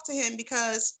talk to him,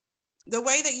 because the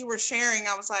way that you were sharing,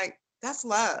 I was like, that's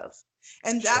love.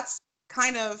 And Sure. that's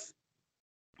kind of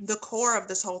the core of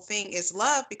this whole thing, is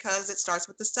love, because it starts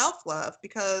with the self-love,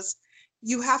 because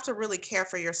you have to really care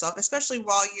for yourself, especially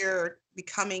while you're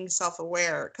becoming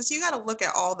self-aware, because you got to look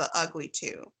at all the ugly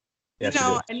too, Yes, you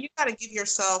do. and you got to give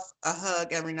yourself a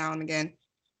hug every now and again.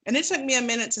 And it took me a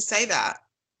minute to say that,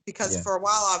 because Yeah. for a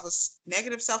while I was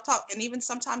negative self-talk, and even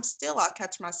sometimes still I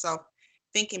catch myself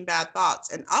thinking bad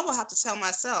thoughts, and I will have to tell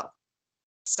myself,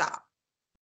 stop,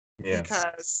 Yeah.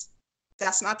 because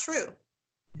that's not true,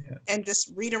 Yeah. and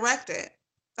just redirect it.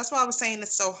 That's why I was saying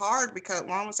it's so hard, because,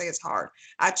 well, I won't say it's hard.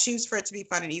 I choose for it to be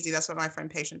fun and easy. That's what my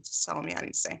friend Patience is telling me I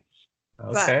need to say.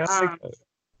 Okay. But I like that.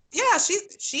 yeah,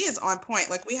 she is on point.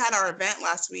 Like, we had our event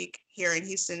last week here in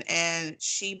Houston, and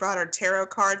she brought her tarot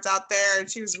cards out there, and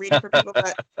she was reading for people.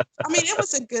 But I mean, it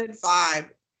was a good vibe.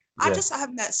 I Yeah.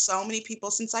 have met so many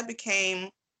people since I became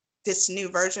this new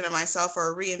version of myself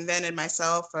or reinvented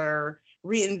myself or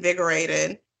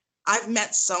reinvigorated, I've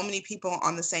met so many people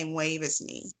on the same wave as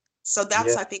me. So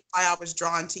that's, Yeah. I think, why I was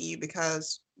drawn to you,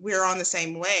 because we're on the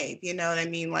same wave. You know what I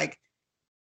mean? Like,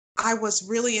 I was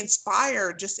really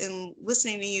inspired just in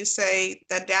listening to you say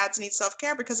that dads need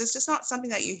self-care, because it's just not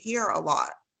something that you hear a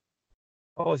lot.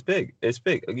 Oh, it's big. It's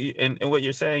big. And what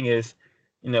you're saying is,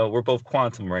 we're both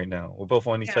quantum right now. We're both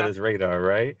on each Yeah. other's radar,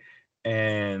 right?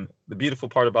 And the beautiful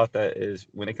part about that is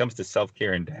when it comes to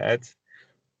self-care and dads,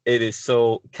 it is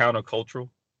so countercultural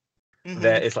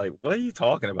that Hmm. it's like, what are you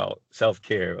talking about?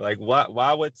 Self-care. Like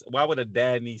why would a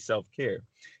dad need self-care?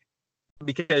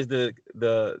 Because the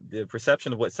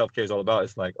perception of what self-care is all about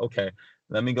is like, okay,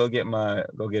 let me go get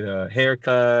a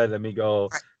haircut,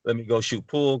 Right. let me go shoot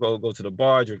pool, go to the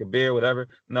bar, drink a beer, whatever.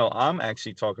 No, I'm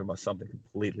actually talking about something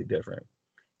completely different.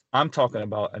 I'm talking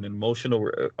about an emotional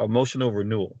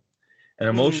renewal. An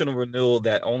Hmm. emotional renewal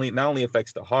that not only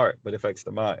affects the heart, but affects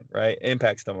the mind, right?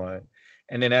 Impacts the mind.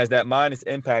 And then as that mind is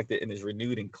impacted and is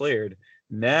renewed and cleared,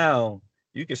 now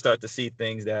you can start to see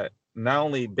things that not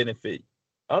only benefit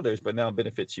others, but now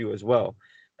benefits you as well.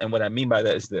 And what I mean by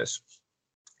that is this.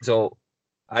 So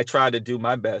I try to do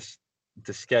my best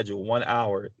to schedule 1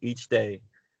 hour each day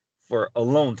for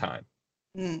alone time.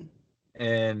 Mm.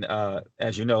 And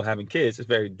as you know, having kids is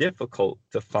very difficult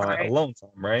to find Right. alone time,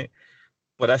 right?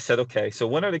 But I said, okay, so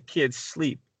when are the kids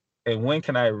sleep? And when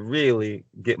can I really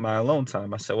get my alone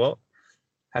time? I said, well,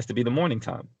 has to be the morning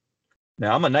time.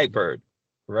 Now I'm a night bird,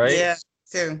 right? Yeah,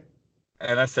 too.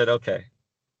 And I said, okay,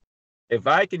 if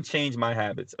I can change my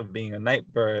habits of being a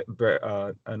night bird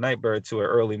to an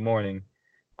early morning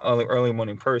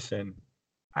person,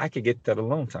 I could get that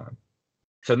alone time.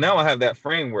 So now I have that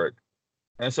framework.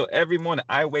 And so every morning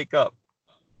I wake up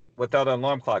without an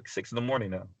alarm clock, 6 in the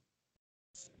morning now.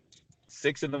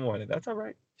 6 in the morning. That's all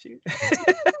right. She's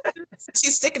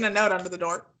sticking a note under the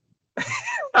door.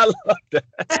 I love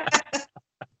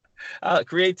that.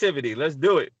 Creativity. Let's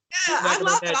do it. Yeah, Keep I knocking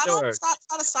on love it. that I don't door.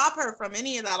 try to stop her from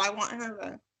any of that. I want her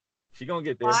to She gonna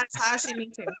get there fly as high as she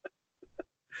needs to.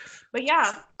 But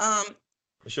yeah,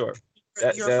 for sure.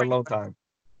 That you're a that friend. alone time.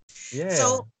 Yeah.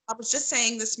 So I was just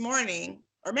saying this morning,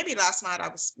 or maybe last night,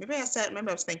 maybe I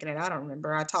was thinking it. I don't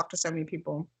remember. I talked to so many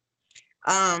people.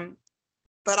 Um,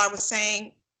 but I was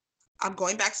saying I'm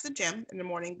going back to the gym in the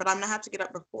morning, but I'm gonna have to get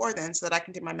up before then so that I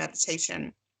can do my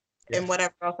meditation and Yes.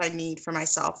 whatever else I need for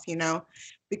myself,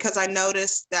 because I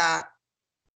noticed that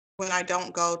when I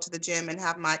don't go to the gym and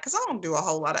because I don't do a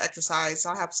whole lot of exercise.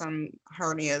 I have some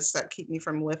hernias that keep me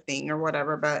from lifting or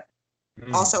whatever, but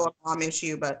Mm, also a mom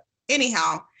issue. But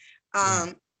anyhow, mm,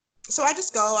 um, so I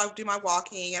just go, I do my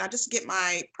walking and I just get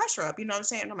my pressure up, you know what I'm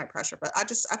saying? Not my pressure, but I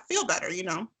feel better.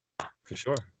 for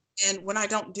sure. And when I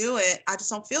don't do it, I just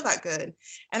don't feel that good.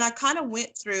 And I kind of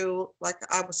went through, like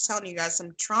I was telling you guys,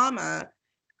 some trauma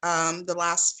the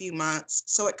last few months.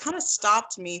 So it kind of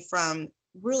stopped me from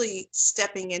really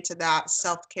stepping into that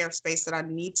self-care space that I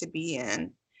need to be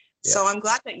in. So Yes. I'm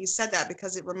glad that you said that,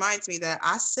 because it reminds me that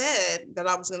I said that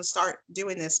I was going to start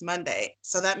doing this Monday.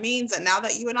 So that means that now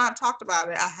that you and I have talked about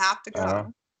it, I have to Uh-huh.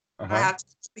 go. I Uh-huh. have to,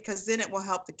 because then it will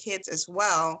help the kids as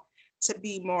well to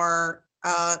be more,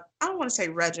 I don't want to say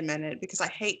regimented, because I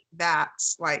hate that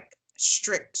like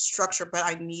strict structure, but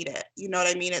I need it. You know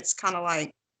what I mean? It's kind of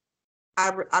like,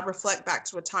 I reflect back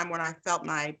to a time when I felt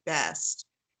my best.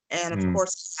 And of Mm,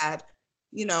 course, I had,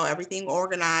 everything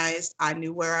organized. I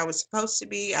knew where I was supposed to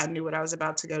be. I knew what I was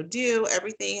about to go do.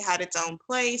 Everything had its own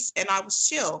place and I was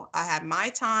chill. I had my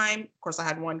time. Of course, I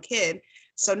had one kid.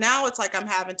 So now it's like I'm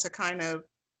having to kind of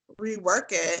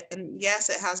rework it. And yes,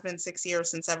 it has been 6 years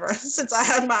since I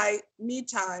had my me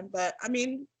time. But I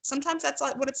mean, sometimes that's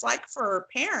like what it's like for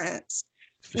parents.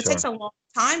 for It takes sure. a long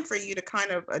time for you to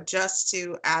kind of adjust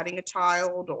to adding a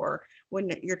child or when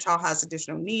your child has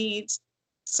additional needs.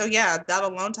 So yeah, that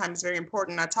alone time is very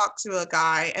important. I talked to a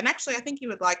guy, and actually I think you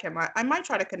would like him. I might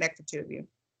try to connect the two of you.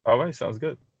 All right, sounds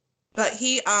good. But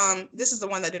this is the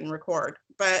one that didn't record.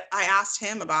 But I asked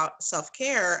him about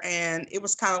self-care, and it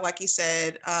was kind of like he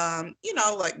said,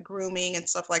 like grooming and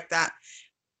stuff like that.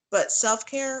 But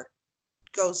self-care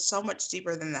goes so much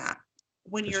deeper than that.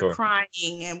 When For you're sure.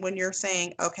 crying and when you're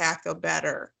saying, okay, I feel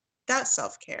better, that's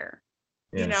self-care.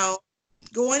 You Yes, know,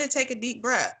 going to take a deep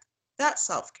breath, that's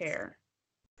self-care.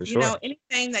 for sure.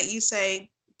 Anything that you say,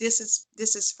 this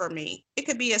is for me. It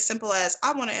could be as simple as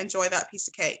I want to enjoy that piece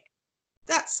of cake.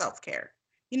 That's self-care.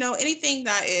 Anything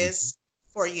that Mhm. is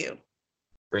for you.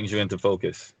 Brings you into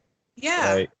focus,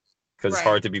 Yeah, right? Because right. it's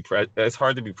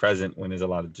hard to be present when there's a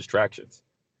lot of distractions,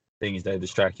 things that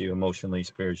distract you emotionally,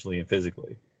 spiritually, and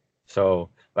physically. So,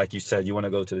 like you said, you want to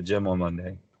go to the gym on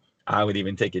Monday. I would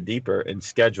even take it deeper and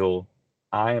schedule,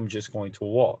 I am just going to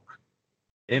walk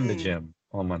in the Mm, gym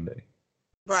on Monday.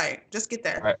 right. Just get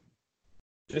there. Right.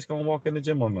 Just gonna walk in the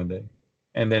gym on Monday.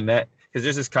 And then that, because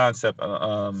there's this concept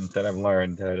that I've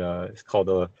learned that it's called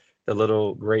the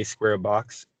little gray square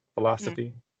box Mm,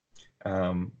 philosophy.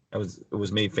 It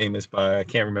was made famous by, I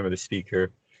can't remember the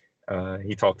speaker.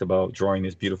 He talked about drawing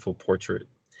this beautiful portrait,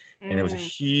 and it was a mm,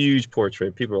 huge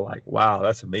portrait. People were like, "Wow,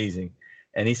 that's amazing!"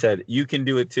 And he said, "You can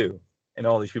do it too." And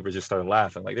all these people just started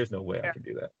laughing, like, "There's no way I yeah. can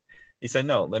do that." He said,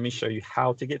 "No, let me show you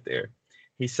how to get there."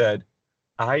 He said,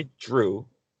 "I drew."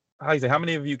 He said, "How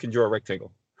many of you can draw a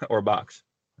rectangle or a box?"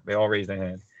 They all raised their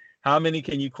hand. "How many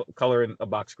can you color in a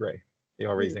box gray?" They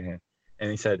all Mm, raised their hand.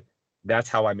 And he said, "That's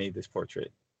how I made this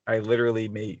portrait. I literally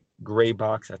made gray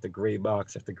box after gray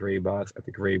box after gray box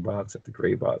after gray box after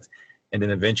gray box. And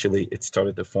then eventually it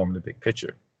started to form the big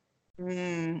picture."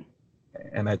 mm,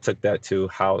 And I took that to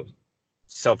how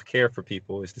self-care for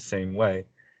people is the same way.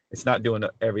 It's not doing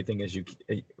everything as you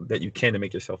that you can to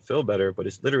make yourself feel better, but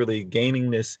it's literally gaining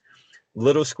this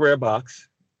little square box,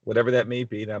 whatever that may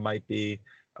be. That might be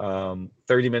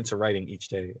 30 minutes of writing each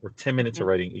day or 10 minutes mhm. of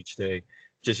writing each day.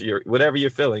 Just your whatever you're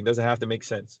feeling doesn't have to make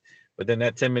sense. But then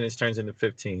that 10 minutes turns into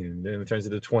 15, and then it turns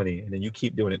into 20, and then you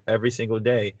keep doing it every single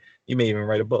day. You may even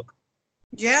write a book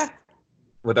Yeah,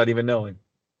 without even knowing.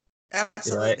 Right?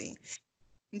 absolutely.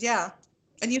 Yeah.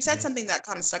 And you said Mhm. something that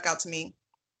kind of stuck out to me.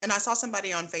 And I saw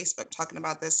somebody on Facebook talking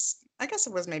about this. I guess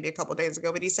it was maybe a couple days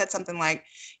ago, but he said something like,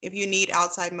 if you need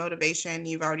outside motivation,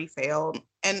 you've already failed.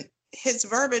 And his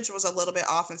verbiage was a little bit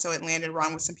off. And so it landed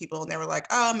wrong with some people. And they were like,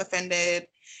 oh, I'm offended.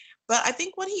 But I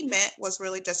think what he meant was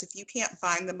really just if you can't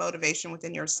find the motivation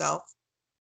within yourself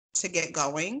to get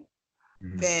going,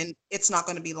 Mhm. then it's not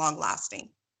going to be long lasting.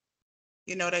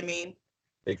 You know what I mean?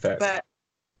 Big facts. But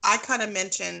I kind of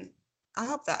mentioned, I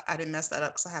hope that I didn't mess that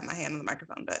up because I had my hand on the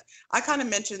microphone, but I kind of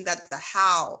mentioned that the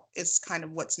how is kind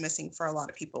of what's missing for a lot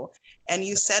of people. And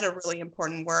you said a really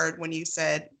important word when you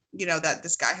said, that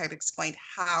this guy had explained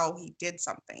how he did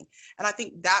something. And I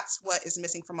think that's what is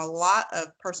missing from a lot of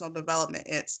personal development.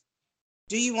 It's,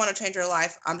 do you want to change your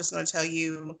life? I'm just going to tell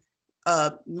you,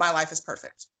 my life is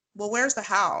perfect. Well, where's the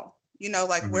how?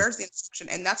 Like, Mhm. where's the instruction?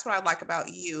 And that's what I like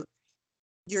about you.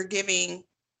 You're giving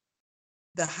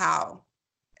the how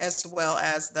as well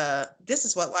as this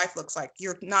is what life looks like.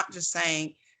 You're not just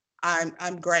saying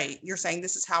I'm great. You're saying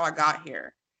this is how I got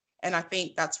here. And I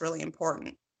think that's really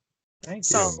important. Thank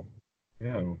So, you.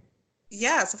 Yeah.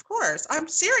 yes, of course. I'm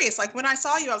serious. Like when I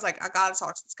saw you, I was like, I gotta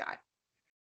talk to this guy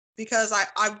because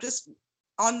I'm just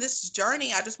on this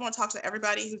journey. I just want to talk to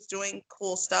everybody who's doing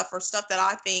cool stuff or stuff that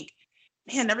I think,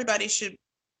 man, everybody should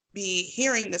be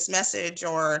hearing this message,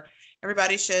 or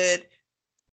everybody should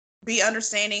be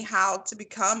understanding how to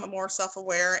become more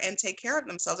self-aware and take care of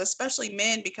themselves, especially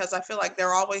men, because I feel like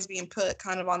they're always being put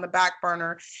kind of on the back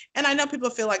burner. And I know people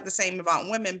feel like the same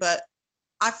about women, but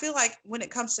I feel like when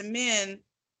it comes to men,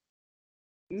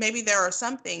 maybe there are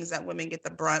some things that women get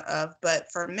the brunt of,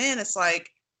 but for men, it's like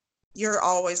you're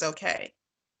always okay.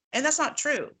 And that's not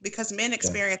true because men Yeah.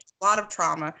 experience a lot of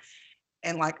trauma.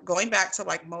 And like going back to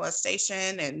like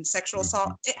molestation and sexual assault,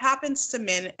 Mhm. it happens to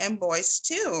men and boys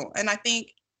too. And I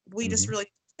think we just Mhm. really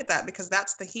look at that because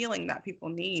that's the healing that people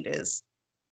need is,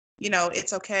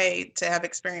 it's okay to have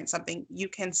experienced something. You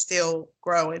can still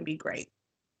grow and be great.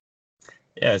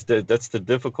 Yeah, that's the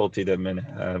difficulty that men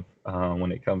have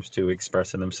when it comes to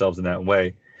expressing themselves in that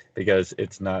way, because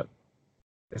it's not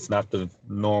the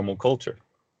normal culture,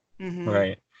 Mm-hmm.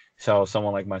 right? So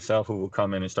someone like myself who will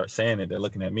come in and start saying it, they're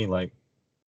looking at me like,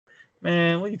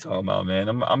 "Man, what are you talking about, man?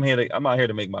 I'm out here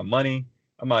to make my money.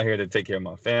 I'm out here to take care of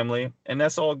my family, and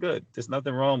that's all good. There's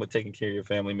nothing wrong with taking care of your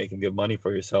family, making good money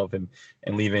for yourself, and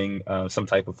leaving some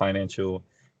type of financial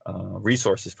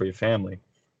resources for your family.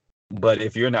 But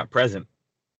if you're not present,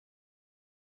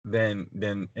 then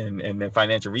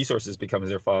financial resources becomes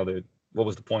their father. What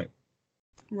was the point?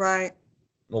 Right.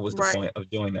 What was the Right. point of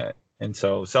doing that? And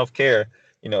so self-care,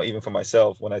 even for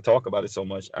myself, when I talk about it so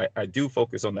much, I do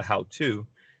focus on the how to,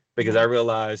 because I Mm-hmm.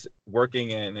 realize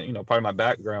working in, part of my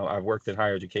background, I've worked in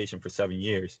higher education for 7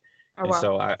 years. Oh And wow.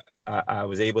 so I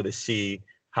was able to see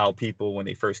how people, when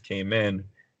they first came in,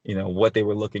 what they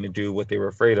were looking to do, what they were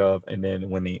afraid of. And then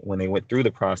when they went through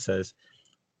the process,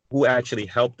 who actually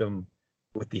helped them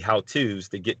with the how to's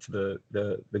to get to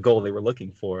the goal they were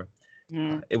looking for.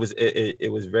 Mm-hmm. It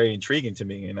was very intriguing to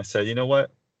me, and I said, you know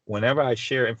what? Whenever I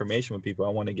share information with people, I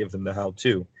want to give them the how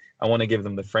to. I want to give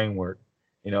them the framework.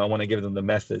 I want to give them the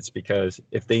methods, because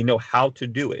if they know how to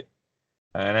do it,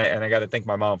 and I got to thank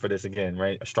my mom for this again,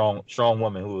 right? A strong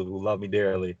woman who loved me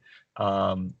dearly.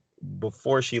 Um,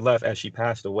 Before she left, as she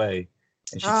passed away,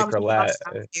 and she took her Gosh, last.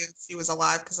 thank you. She was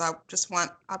alive because I just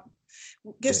want.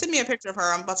 Yeah, Send me a picture of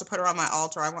her. I'm about to put her on my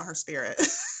altar. I want her spirit.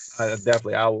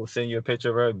 definitely. I will send you a picture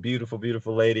of her. Beautiful,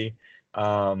 beautiful lady.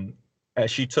 Um, as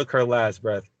she took her last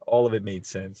breath, all of it made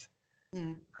sense.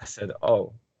 Mm, I said,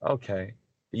 "Oh, okay.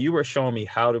 You were showing me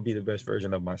how to be the best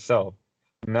version of myself,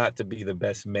 not to be the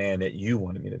best man that you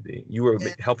wanted me to be. You were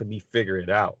yeah, helping me figure it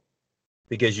out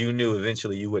because you knew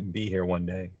eventually you wouldn't be here one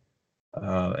day.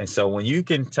 And so when you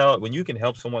can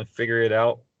help someone figure it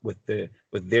out with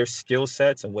their skill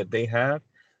sets and what they have,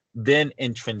 then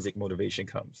intrinsic motivation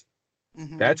comes.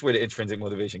 hmm, That's where the intrinsic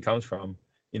motivation comes from.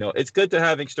 It's good to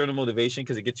have external motivation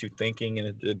because it gets you thinking in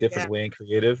a different yeah. way and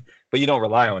creative, but you don't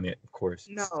rely on it, of course.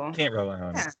 No, Can't rely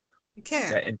on it. yeah, you can't.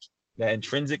 That in, that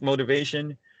intrinsic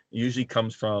motivation usually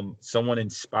comes from someone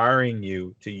inspiring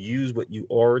you to use what you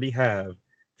already have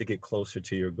to get closer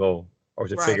to your goal or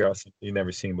to Right. figure out something you've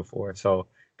never seen before. So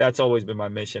that's always been my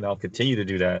mission. I'll continue to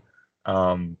do that.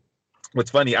 Um, what's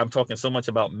funny, I'm talking so much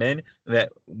about men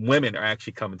that women are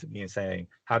actually coming to me and saying,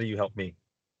 "How do you help me?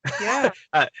 Yeah.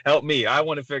 Help me. I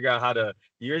want to figure out how to."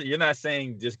 You're not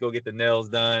saying just go get the nails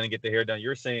done and get the hair done.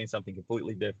 You're saying something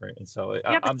completely different, and so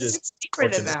Yeah, I'm because just it's deeper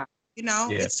than fortunate. that. You know,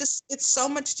 Yeah. it's so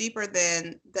much deeper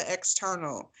than the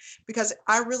external because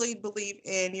I really believe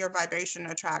in your vibration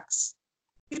attracts,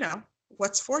 you know,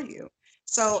 what's for you.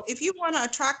 So if you want to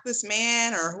attract this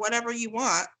man or whatever you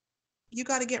want, you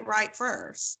got to get right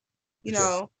first. For You sure.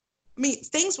 know, I mean,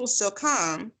 things will still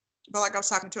come. But like I was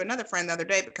talking to another friend the other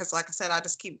day, because like I said, I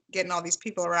just keep getting all these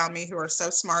people around me who are so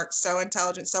smart, so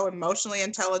intelligent, so emotionally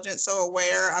intelligent, so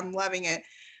aware. I'm loving it.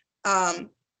 Um,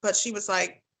 but she was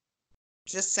like,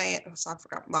 just saying, oh, so I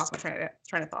forgot, lost my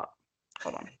train of thought.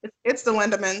 Hold on. It's the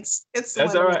Lindemans. It's the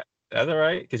That's all Lindemans. right. That's all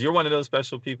right. Because you're one of those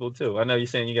special people too. I know you're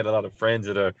saying you got a lot of friends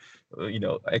that are,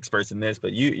 experts in this,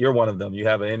 but you're one of them. You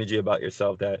have an energy about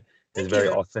yourself that is Thank very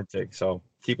you. authentic. So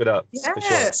keep it up for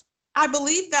sure. Yes. I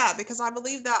believe that because I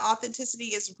believe that authenticity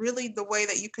is really the way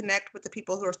that you connect with the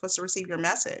people who are supposed to receive your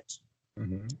message.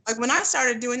 Hmm. Like when I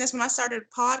started doing this, when I started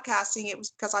podcasting, it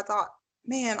was because I thought,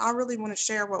 man, I really want to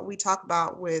share what we talk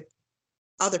about with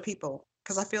other people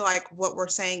because I feel like what we're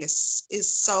saying is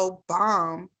so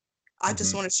bomb. I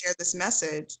just Hmm. want to share this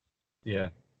message. Yeah.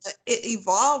 It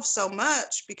evolved so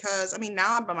much because I mean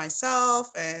now I'm by myself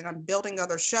and I'm building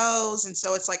other shows and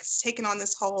so it's like it's taken on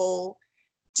this whole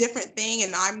different thing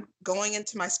and I'm going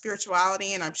into my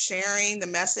spirituality and I'm sharing the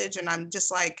message and I'm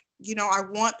just like, I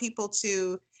want people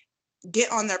to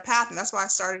get on their path and that's why I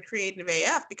started Creative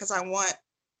AF because I want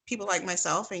people like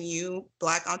myself and you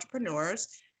Black entrepreneurs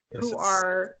Yes. who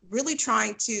are really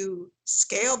trying to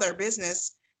scale their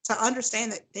business to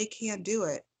understand that they can do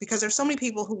it because there's so many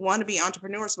people who want to be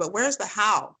entrepreneurs but where's the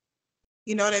how,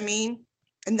 you know what I mean?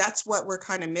 And that's what we're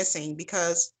kind of missing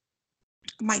because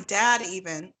my dad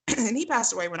even and he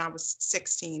passed away when I was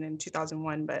 16 in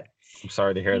 2001 but I'm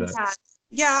sorry to hear he that. had,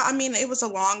 yeah, I mean it was a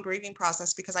long grieving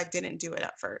process because I didn't do it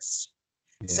at first.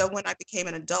 Yeah. So when I became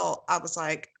an adult, I was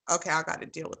like, okay, I got to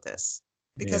deal with this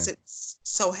Yeah. because it's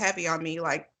so heavy on me.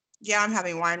 Like, yeah, I'm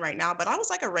having wine right now, but I was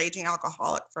like a raging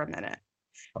alcoholic for a minute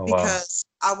Oh wow. because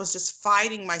I was just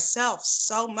fighting myself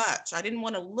so much. I didn't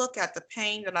want to look at the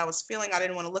pain that I was feeling. I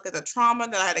didn't want to look at the trauma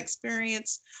that I had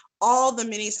experienced, all the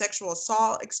many sexual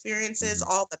assault experiences, Hmm.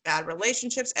 all the bad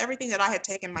relationships, everything that I had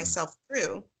taken myself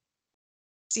through.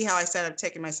 See how I said I've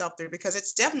taken myself through because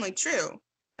it's definitely true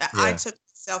that I Yeah. took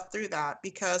myself through that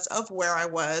because of where I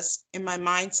was in my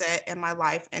mindset and my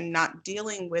life and not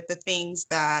dealing with the things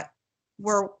that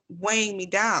were weighing me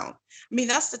down. I mean,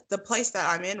 that's the place that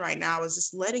I'm in right now is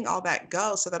just letting all that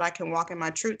go so that I can walk in my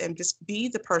truth and just be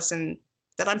the person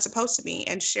that I'm supposed to be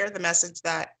and share the message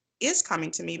that is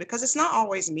coming to me because it's not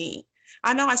always me.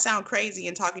 I know I sound crazy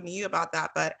in talking to you about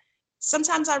that, but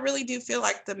sometimes I really do feel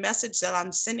like the message that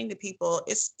I'm sending to people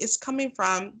is coming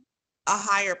from a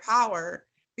higher power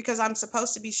because I'm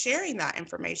supposed to be sharing that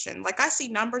information. Like I see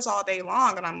numbers all day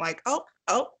long and I'm like, oh,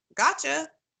 gotcha.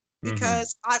 Hmm.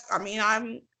 Because I mean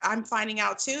I'm finding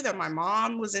out too that my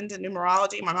mom was into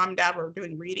numerology. My mom and dad were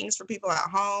doing readings for people at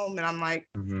home. And I'm like,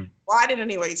 Hmm. why didn't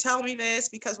anybody tell me this?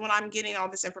 Because when I'm getting all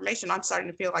this information, I'm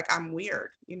starting to feel like I'm weird,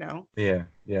 Yeah.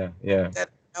 Yeah. Yeah. that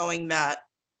knowing that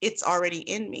it's already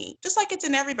in me, just like it's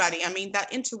in everybody. I mean,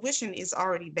 that intuition is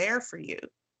already there for you.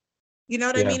 You know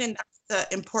what I Yeah. mean? And that's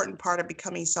the important part of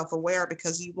becoming self aware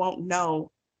because you won't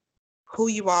know who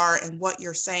you are and what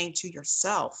you're saying to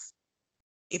yourself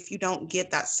if you don't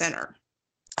get that center.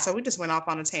 So we just went off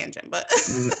on a tangent, but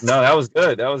No, that was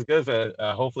good. That was good.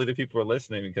 Hopefully, the people are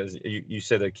listening because you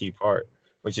said a key part,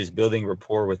 which is building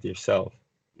rapport with yourself.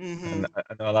 And hmm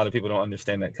I know a lot of people don't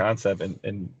understand that concept,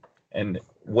 and And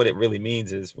what it really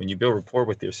means is when you build rapport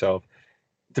with yourself,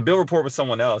 to build rapport with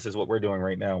someone else is what we're doing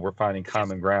right now. We're finding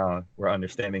common ground. We're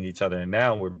understanding each other. And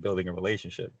now we're building a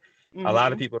relationship. A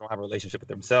lot of Mm-hmm. people don't have a relationship with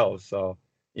themselves. So,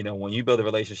 when you build a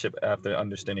relationship after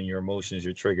understanding your emotions,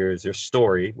 your triggers, your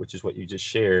story, which is what you just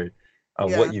shared,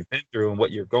 of what Yeah. you've been through and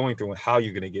what you're going through and how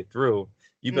you're going to get through,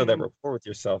 you build that Mm-hmm. rapport with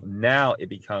yourself. Now it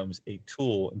becomes a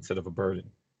tool instead of a burden.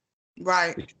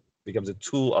 Right. It becomes a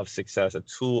tool of success, a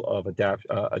tool of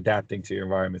adapting to your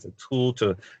environments, a tool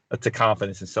to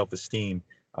confidence and self-esteem.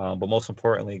 But most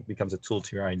importantly, it becomes a tool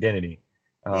to your identity,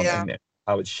 Yeah. and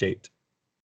how it's shaped.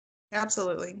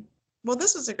 Absolutely. Well,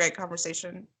 this was a great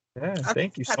conversation. Yeah, I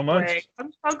thank you had so a break. much.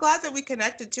 I'm so glad that we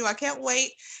connected too. I can't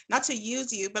wait not to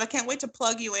use you, but I can't wait to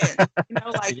plug you in.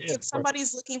 Like Yeah, if of course.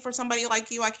 somebody's looking for somebody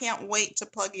like you, I can't wait to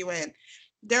plug you in.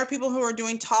 There are people who are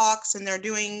doing talks and they're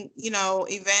doing,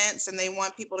 events and they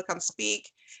want people to come speak.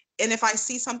 And if I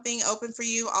see something open for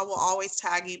you, I will always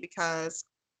tag you because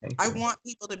Thank I you. want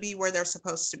people to be where they're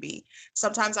supposed to be.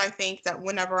 Sometimes I think that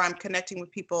whenever I'm connecting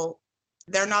with people,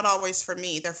 they're not always for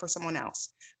me, they're for someone else.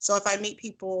 So if I meet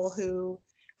people who,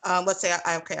 let's say,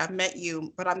 okay, I've met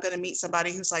you, but I'm going to meet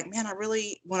somebody who's like, man, I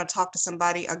really want to talk to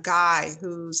somebody, a guy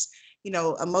who's,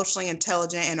 emotionally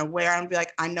intelligent and aware. I'm be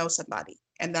like, I know somebody.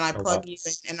 And then I Oh, wow. plug you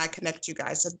in and I connect you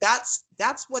guys. So that's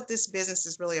what this business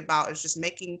is really about, is just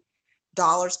making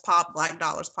dollars pop, black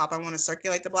dollars pop. I want to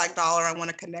circulate the black dollar. I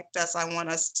want to connect us. I want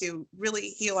us to really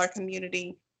heal our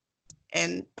community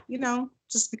and,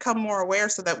 just become more aware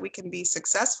so that we can be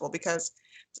successful, because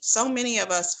so many of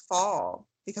us fall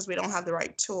because we don't have the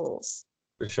right tools,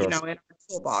 For sure. in our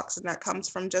toolbox. And that comes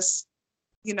from just,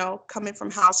 coming from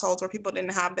households where people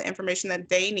didn't have the information that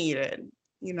they needed,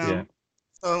 you Yeah. know.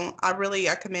 So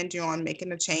I commend you on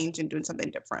making a change and doing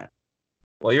something different.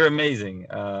 Well, you're amazing,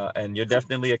 and you're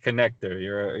definitely a connector.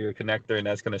 You're a connector, and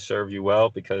that's going to serve you well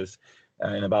because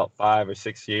in about 5 or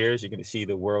 6 years, you're going to see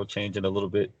the world changing a little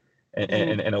bit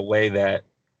Mhm. in a way that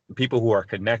the people who are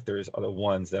connectors are the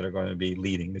ones that are going to be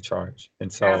leading the charge. And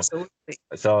Absolutely.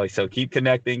 so keep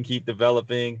connecting, keep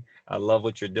developing. I love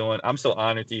what you're doing. I'm so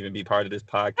honored to even be part of this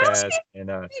podcast, and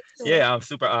Thank you. yeah, I'm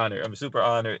super honored. I'm super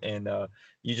honored, and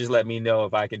you just let me know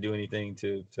if I can do anything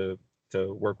to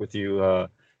work with you. Uh,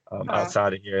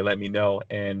 Outside of here, let me know.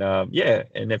 And yeah,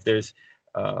 and if there's,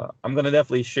 I'm gonna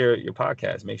definitely share your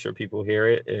podcast. Make sure people hear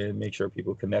it and make sure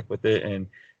people connect with it. And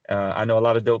I know a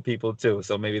lot of dope people too,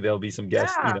 so maybe there'll be some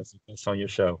guests, yeah. some guests on your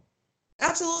show.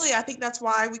 Absolutely. I think that's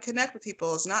why we connect with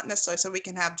people. It's not necessarily so we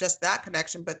can have just that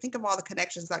connection, but think of all the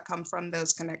connections that come from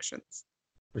those connections.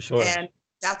 For sure. And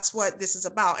that's what this is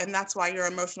about. And that's why your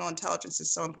emotional intelligence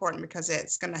is so important, because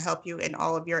it's going to help you in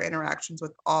all of your interactions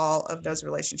with all of those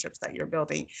relationships that you're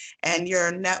building. And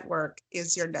your network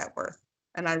is your net worth.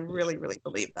 And I really, really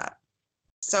believe that.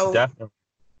 So, Definitely.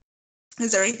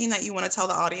 is there anything that you want to tell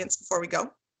the audience before we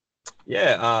go?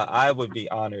 Yeah, I would be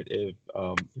honored if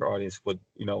your audience would,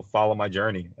 follow my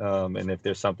journey. And if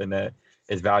there's something that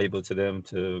is valuable to them,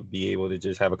 to be able to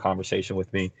just have a conversation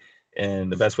with me.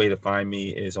 And the best way to find me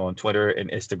is on Twitter and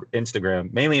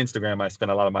Instagram, mainly Instagram. I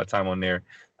spend a lot of my time on there.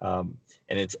 And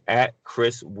it's at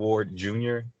Chris Ward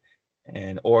Jr.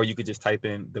 Or you could just type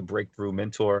in the Breakthrough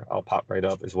Mentor. I'll pop right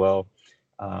up as well.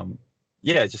 Um,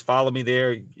 yeah, just follow me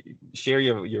there. Share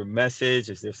your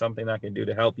message. Is there something I can do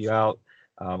to help you out?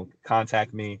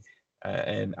 Contact me.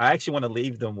 And I actually want to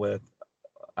leave them with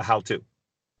a how-to,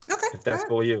 Okay. if Go that's ahead.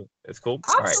 cool with you. It's cool.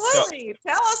 All right. So Absolutely.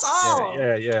 Tell us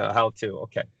yeah, all. yeah, how-to.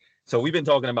 Okay. So we've been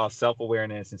talking about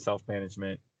self-awareness and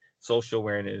self-management, social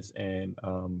awareness, and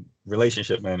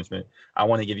relationship management. I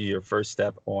want to give you your first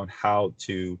step on how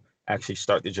to actually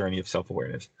start the journey of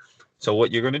self-awareness. So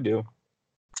what you're going to do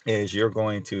is you're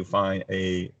going to find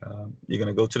you're going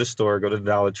to go to the store, go to the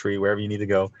Dollar Tree, wherever you need to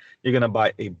go. You're going to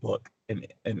buy a book,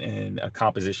 and a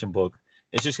composition book.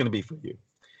 It's just going to be for you.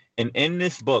 And in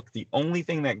this book, the only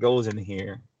thing that goes in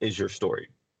here is your story,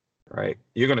 right?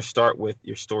 You're going to start with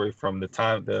your story from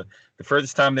the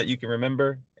furthest time that you can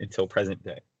remember until present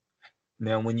day.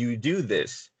 Now, when you do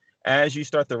this, as you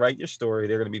start to write your story,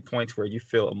 there are going to be points where you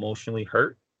feel emotionally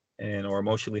hurt or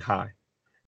emotionally high.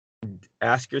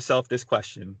 Ask yourself this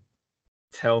question: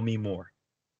 tell me more.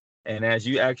 And as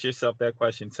you ask yourself that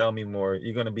question, tell me more,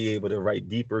 you're going to be able to write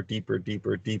deeper, deeper,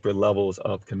 deeper, deeper levels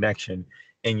of connection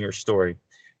in your story.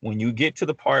 When you get to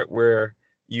the part where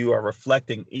you are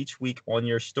reflecting each week on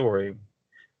your story,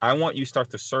 I want you to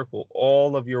start to circle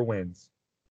all of your wins.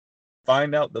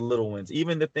 Find out the little wins,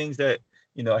 even the things that,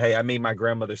 hey, I made my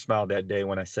grandmother smile that day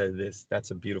when I said this.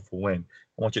 That's a beautiful win.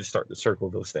 I want you to start to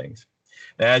circle those things.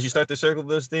 Now, as you start to circle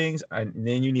those things,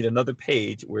 then you need another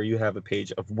page where you have a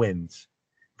page of wins.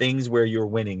 things where you're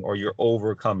winning or you're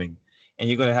overcoming. And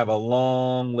you're going to have a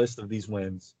long list of these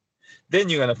wins. Then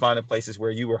you're going to find the places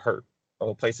where you were hurt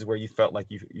or places where you felt like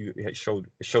you had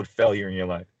showed failure in your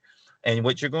life. And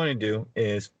what you're going to do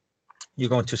is you're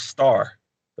going to star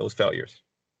those failures.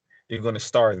 You're going to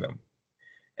star them.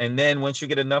 And then once you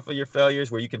get enough of your failures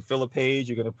where you can fill a page,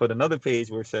 you're going to put another page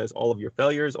where it says all of your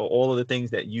failures or all of the things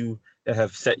that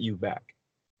have set you back.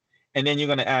 And then you're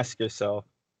going to ask yourself,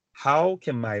 how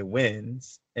can my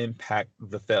wins impact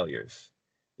the failures?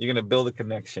 You're going to build a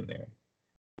connection there.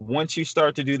 Once you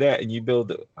start to do that and you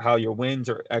build how your wins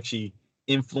are actually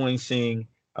influencing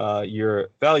your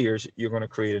failures, you're going to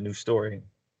create a new story.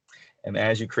 And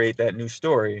as you create that new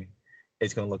story,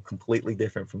 it's going to look completely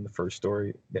different from the first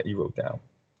story that you wrote down.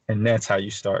 And that's how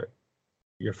you start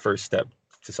your first step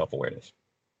to self-awareness.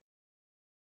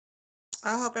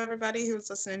 I hope everybody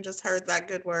who's listening just heard that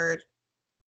good word.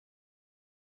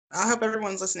 I hope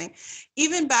everyone's listening.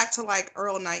 Even back to like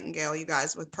Earl Nightingale, you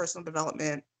guys, with personal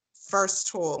development, first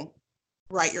tool,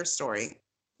 write your story.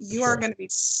 You are going to be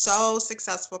so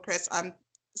successful, Chris. I'm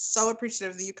so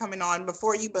appreciative of you coming on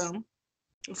before you boom.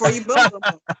 Before you boom, boom,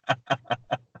 boom.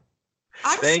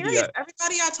 I'm serious.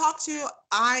 Everybody I talk to,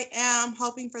 I am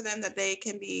hoping for them that they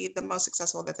can be the most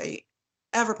successful that they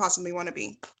ever possibly want to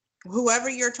be. Whoever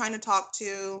you're trying to talk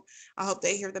to, I hope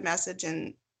they hear the message,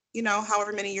 and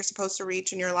however many you're supposed to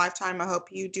reach in your lifetime, I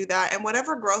hope you do that. And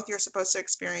whatever growth you're supposed to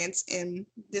experience in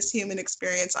this human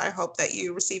experience, I hope that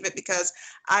you receive it, because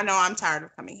I know I'm tired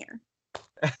of coming here.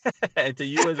 And to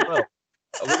you as well.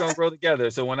 We're gonna grow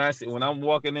together. So when I'm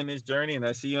walking in this journey and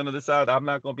I see you on the other side, I'm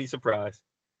not gonna be surprised,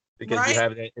 because you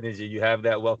have that energy, you have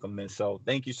that welcomeness. So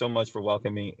thank you so much for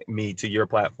welcoming me to your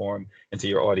platform and to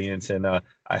your audience. And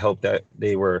I hope that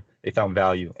they found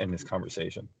value in this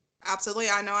conversation. Absolutely.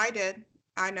 I know I did.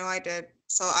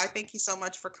 So I thank you so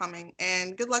much for coming,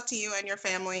 and good luck to you and your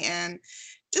family, and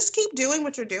just keep doing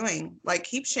what you're doing. Like,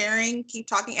 keep sharing, keep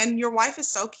talking. And your wife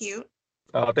is so cute.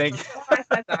 Oh, thank you. I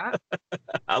said that.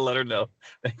 I'll let her know.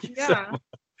 Thank you. Yeah. So much.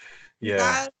 Yeah. You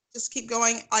guys just keep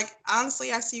going. Like,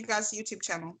 honestly, I see you guys' YouTube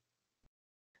channel.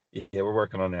 Yeah, we're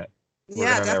working on that.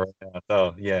 Yeah, on that right now.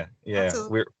 So yeah.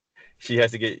 Absolutely. She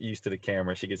has to get used to the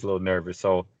camera. She gets a little nervous.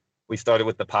 So we started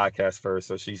with the podcast first.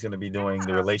 So she's going to be doing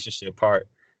the relationship part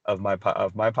of my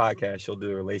podcast. She'll do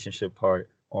the relationship part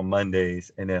on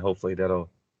Mondays, and then hopefully that'll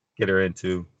get her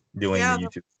into doing the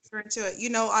YouTube. Into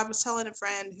it. I was telling a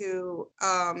friend who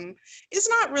is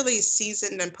not really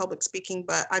seasoned in public speaking,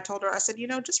 but I told her, I said,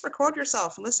 just record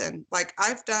yourself. Listen, like,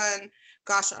 I've done,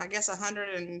 I guess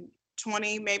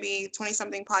 120, maybe 20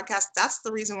 something podcasts. That's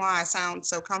the reason why I sound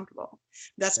so comfortable.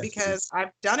 That's because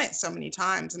I've done it so many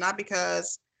times, and not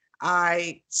because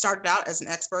I started out as an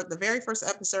expert. The very first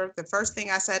episode, the first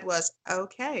thing I said was,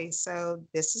 okay, so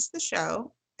this is the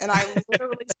show. And I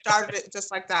literally started it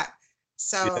just like that.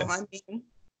 So, I mean,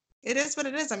 it is what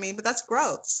it is. I mean, but that's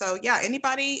growth. So yeah,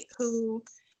 anybody who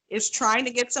is trying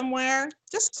to get somewhere,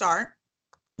 just start.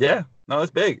 Yeah, no,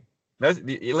 it's big.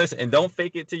 Listen, and don't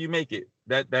fake it till you make it.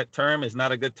 That term is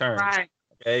not a good term. Right.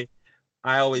 Okay.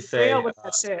 I always say, real with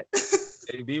that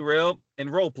shit. Be real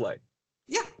and role play.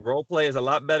 Yeah. Role play is a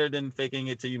lot better than faking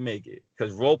it till you make it,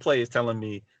 because role play is telling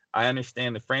me I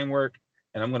understand the framework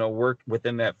and I'm going to work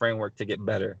within that framework to get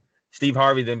better. Steve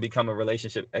Harvey didn't become a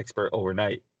relationship expert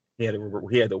overnight. He had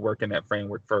to work in that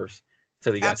framework first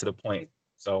till he got to the point.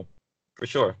 So for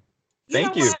sure.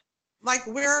 Thank you. Like,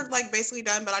 we're like basically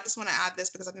done, but I just want to add this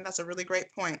because I think that's a really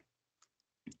great point.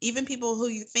 Even people who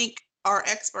you think are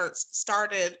experts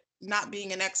started not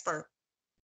being an expert.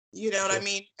 You know what I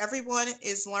mean? Everyone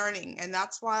is learning. And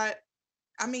that's why,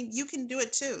 I mean, you can do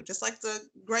it too. Just like the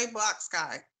gray box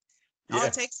guy. All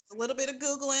it takes is a little bit of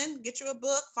Googling, get you a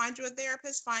book, find you a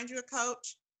therapist, find you a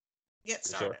coach, get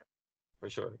started. For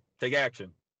sure. Take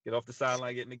action. Get off the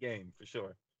sideline, get in the game, for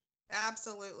sure.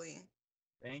 Absolutely.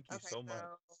 Thank you so much.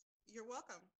 You're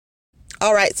welcome.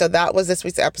 All right, so that was this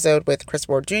week's episode with Chris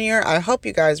Ward Jr. I hope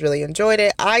you guys really enjoyed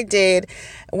it. I did.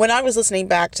 When I was listening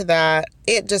back to that,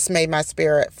 it just made my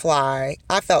spirit fly.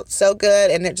 I felt so good,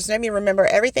 and it just made me remember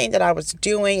everything that I was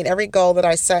doing and every goal that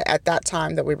I set at that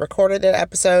time that we recorded an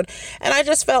episode. And I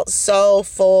just felt so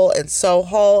full and so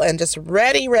whole and just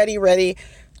ready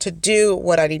to do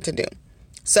what I need to do.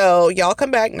 So y'all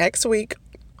come back next week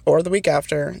or the week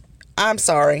after. I'm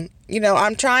sorry.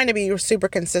 I'm trying to be super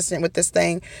consistent with this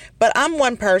thing, but I'm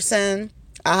one person.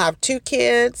 I have 2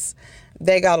 kids.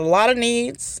 They got a lot of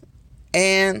needs,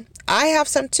 and I have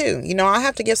some too. I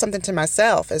have to give something to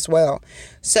myself as well.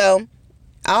 So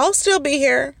I'll still be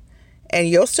here, and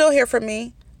you'll still hear from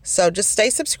me. So just stay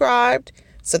subscribed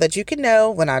so that you can know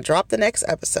when I drop the next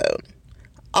episode.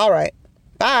 All right.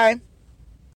 Bye.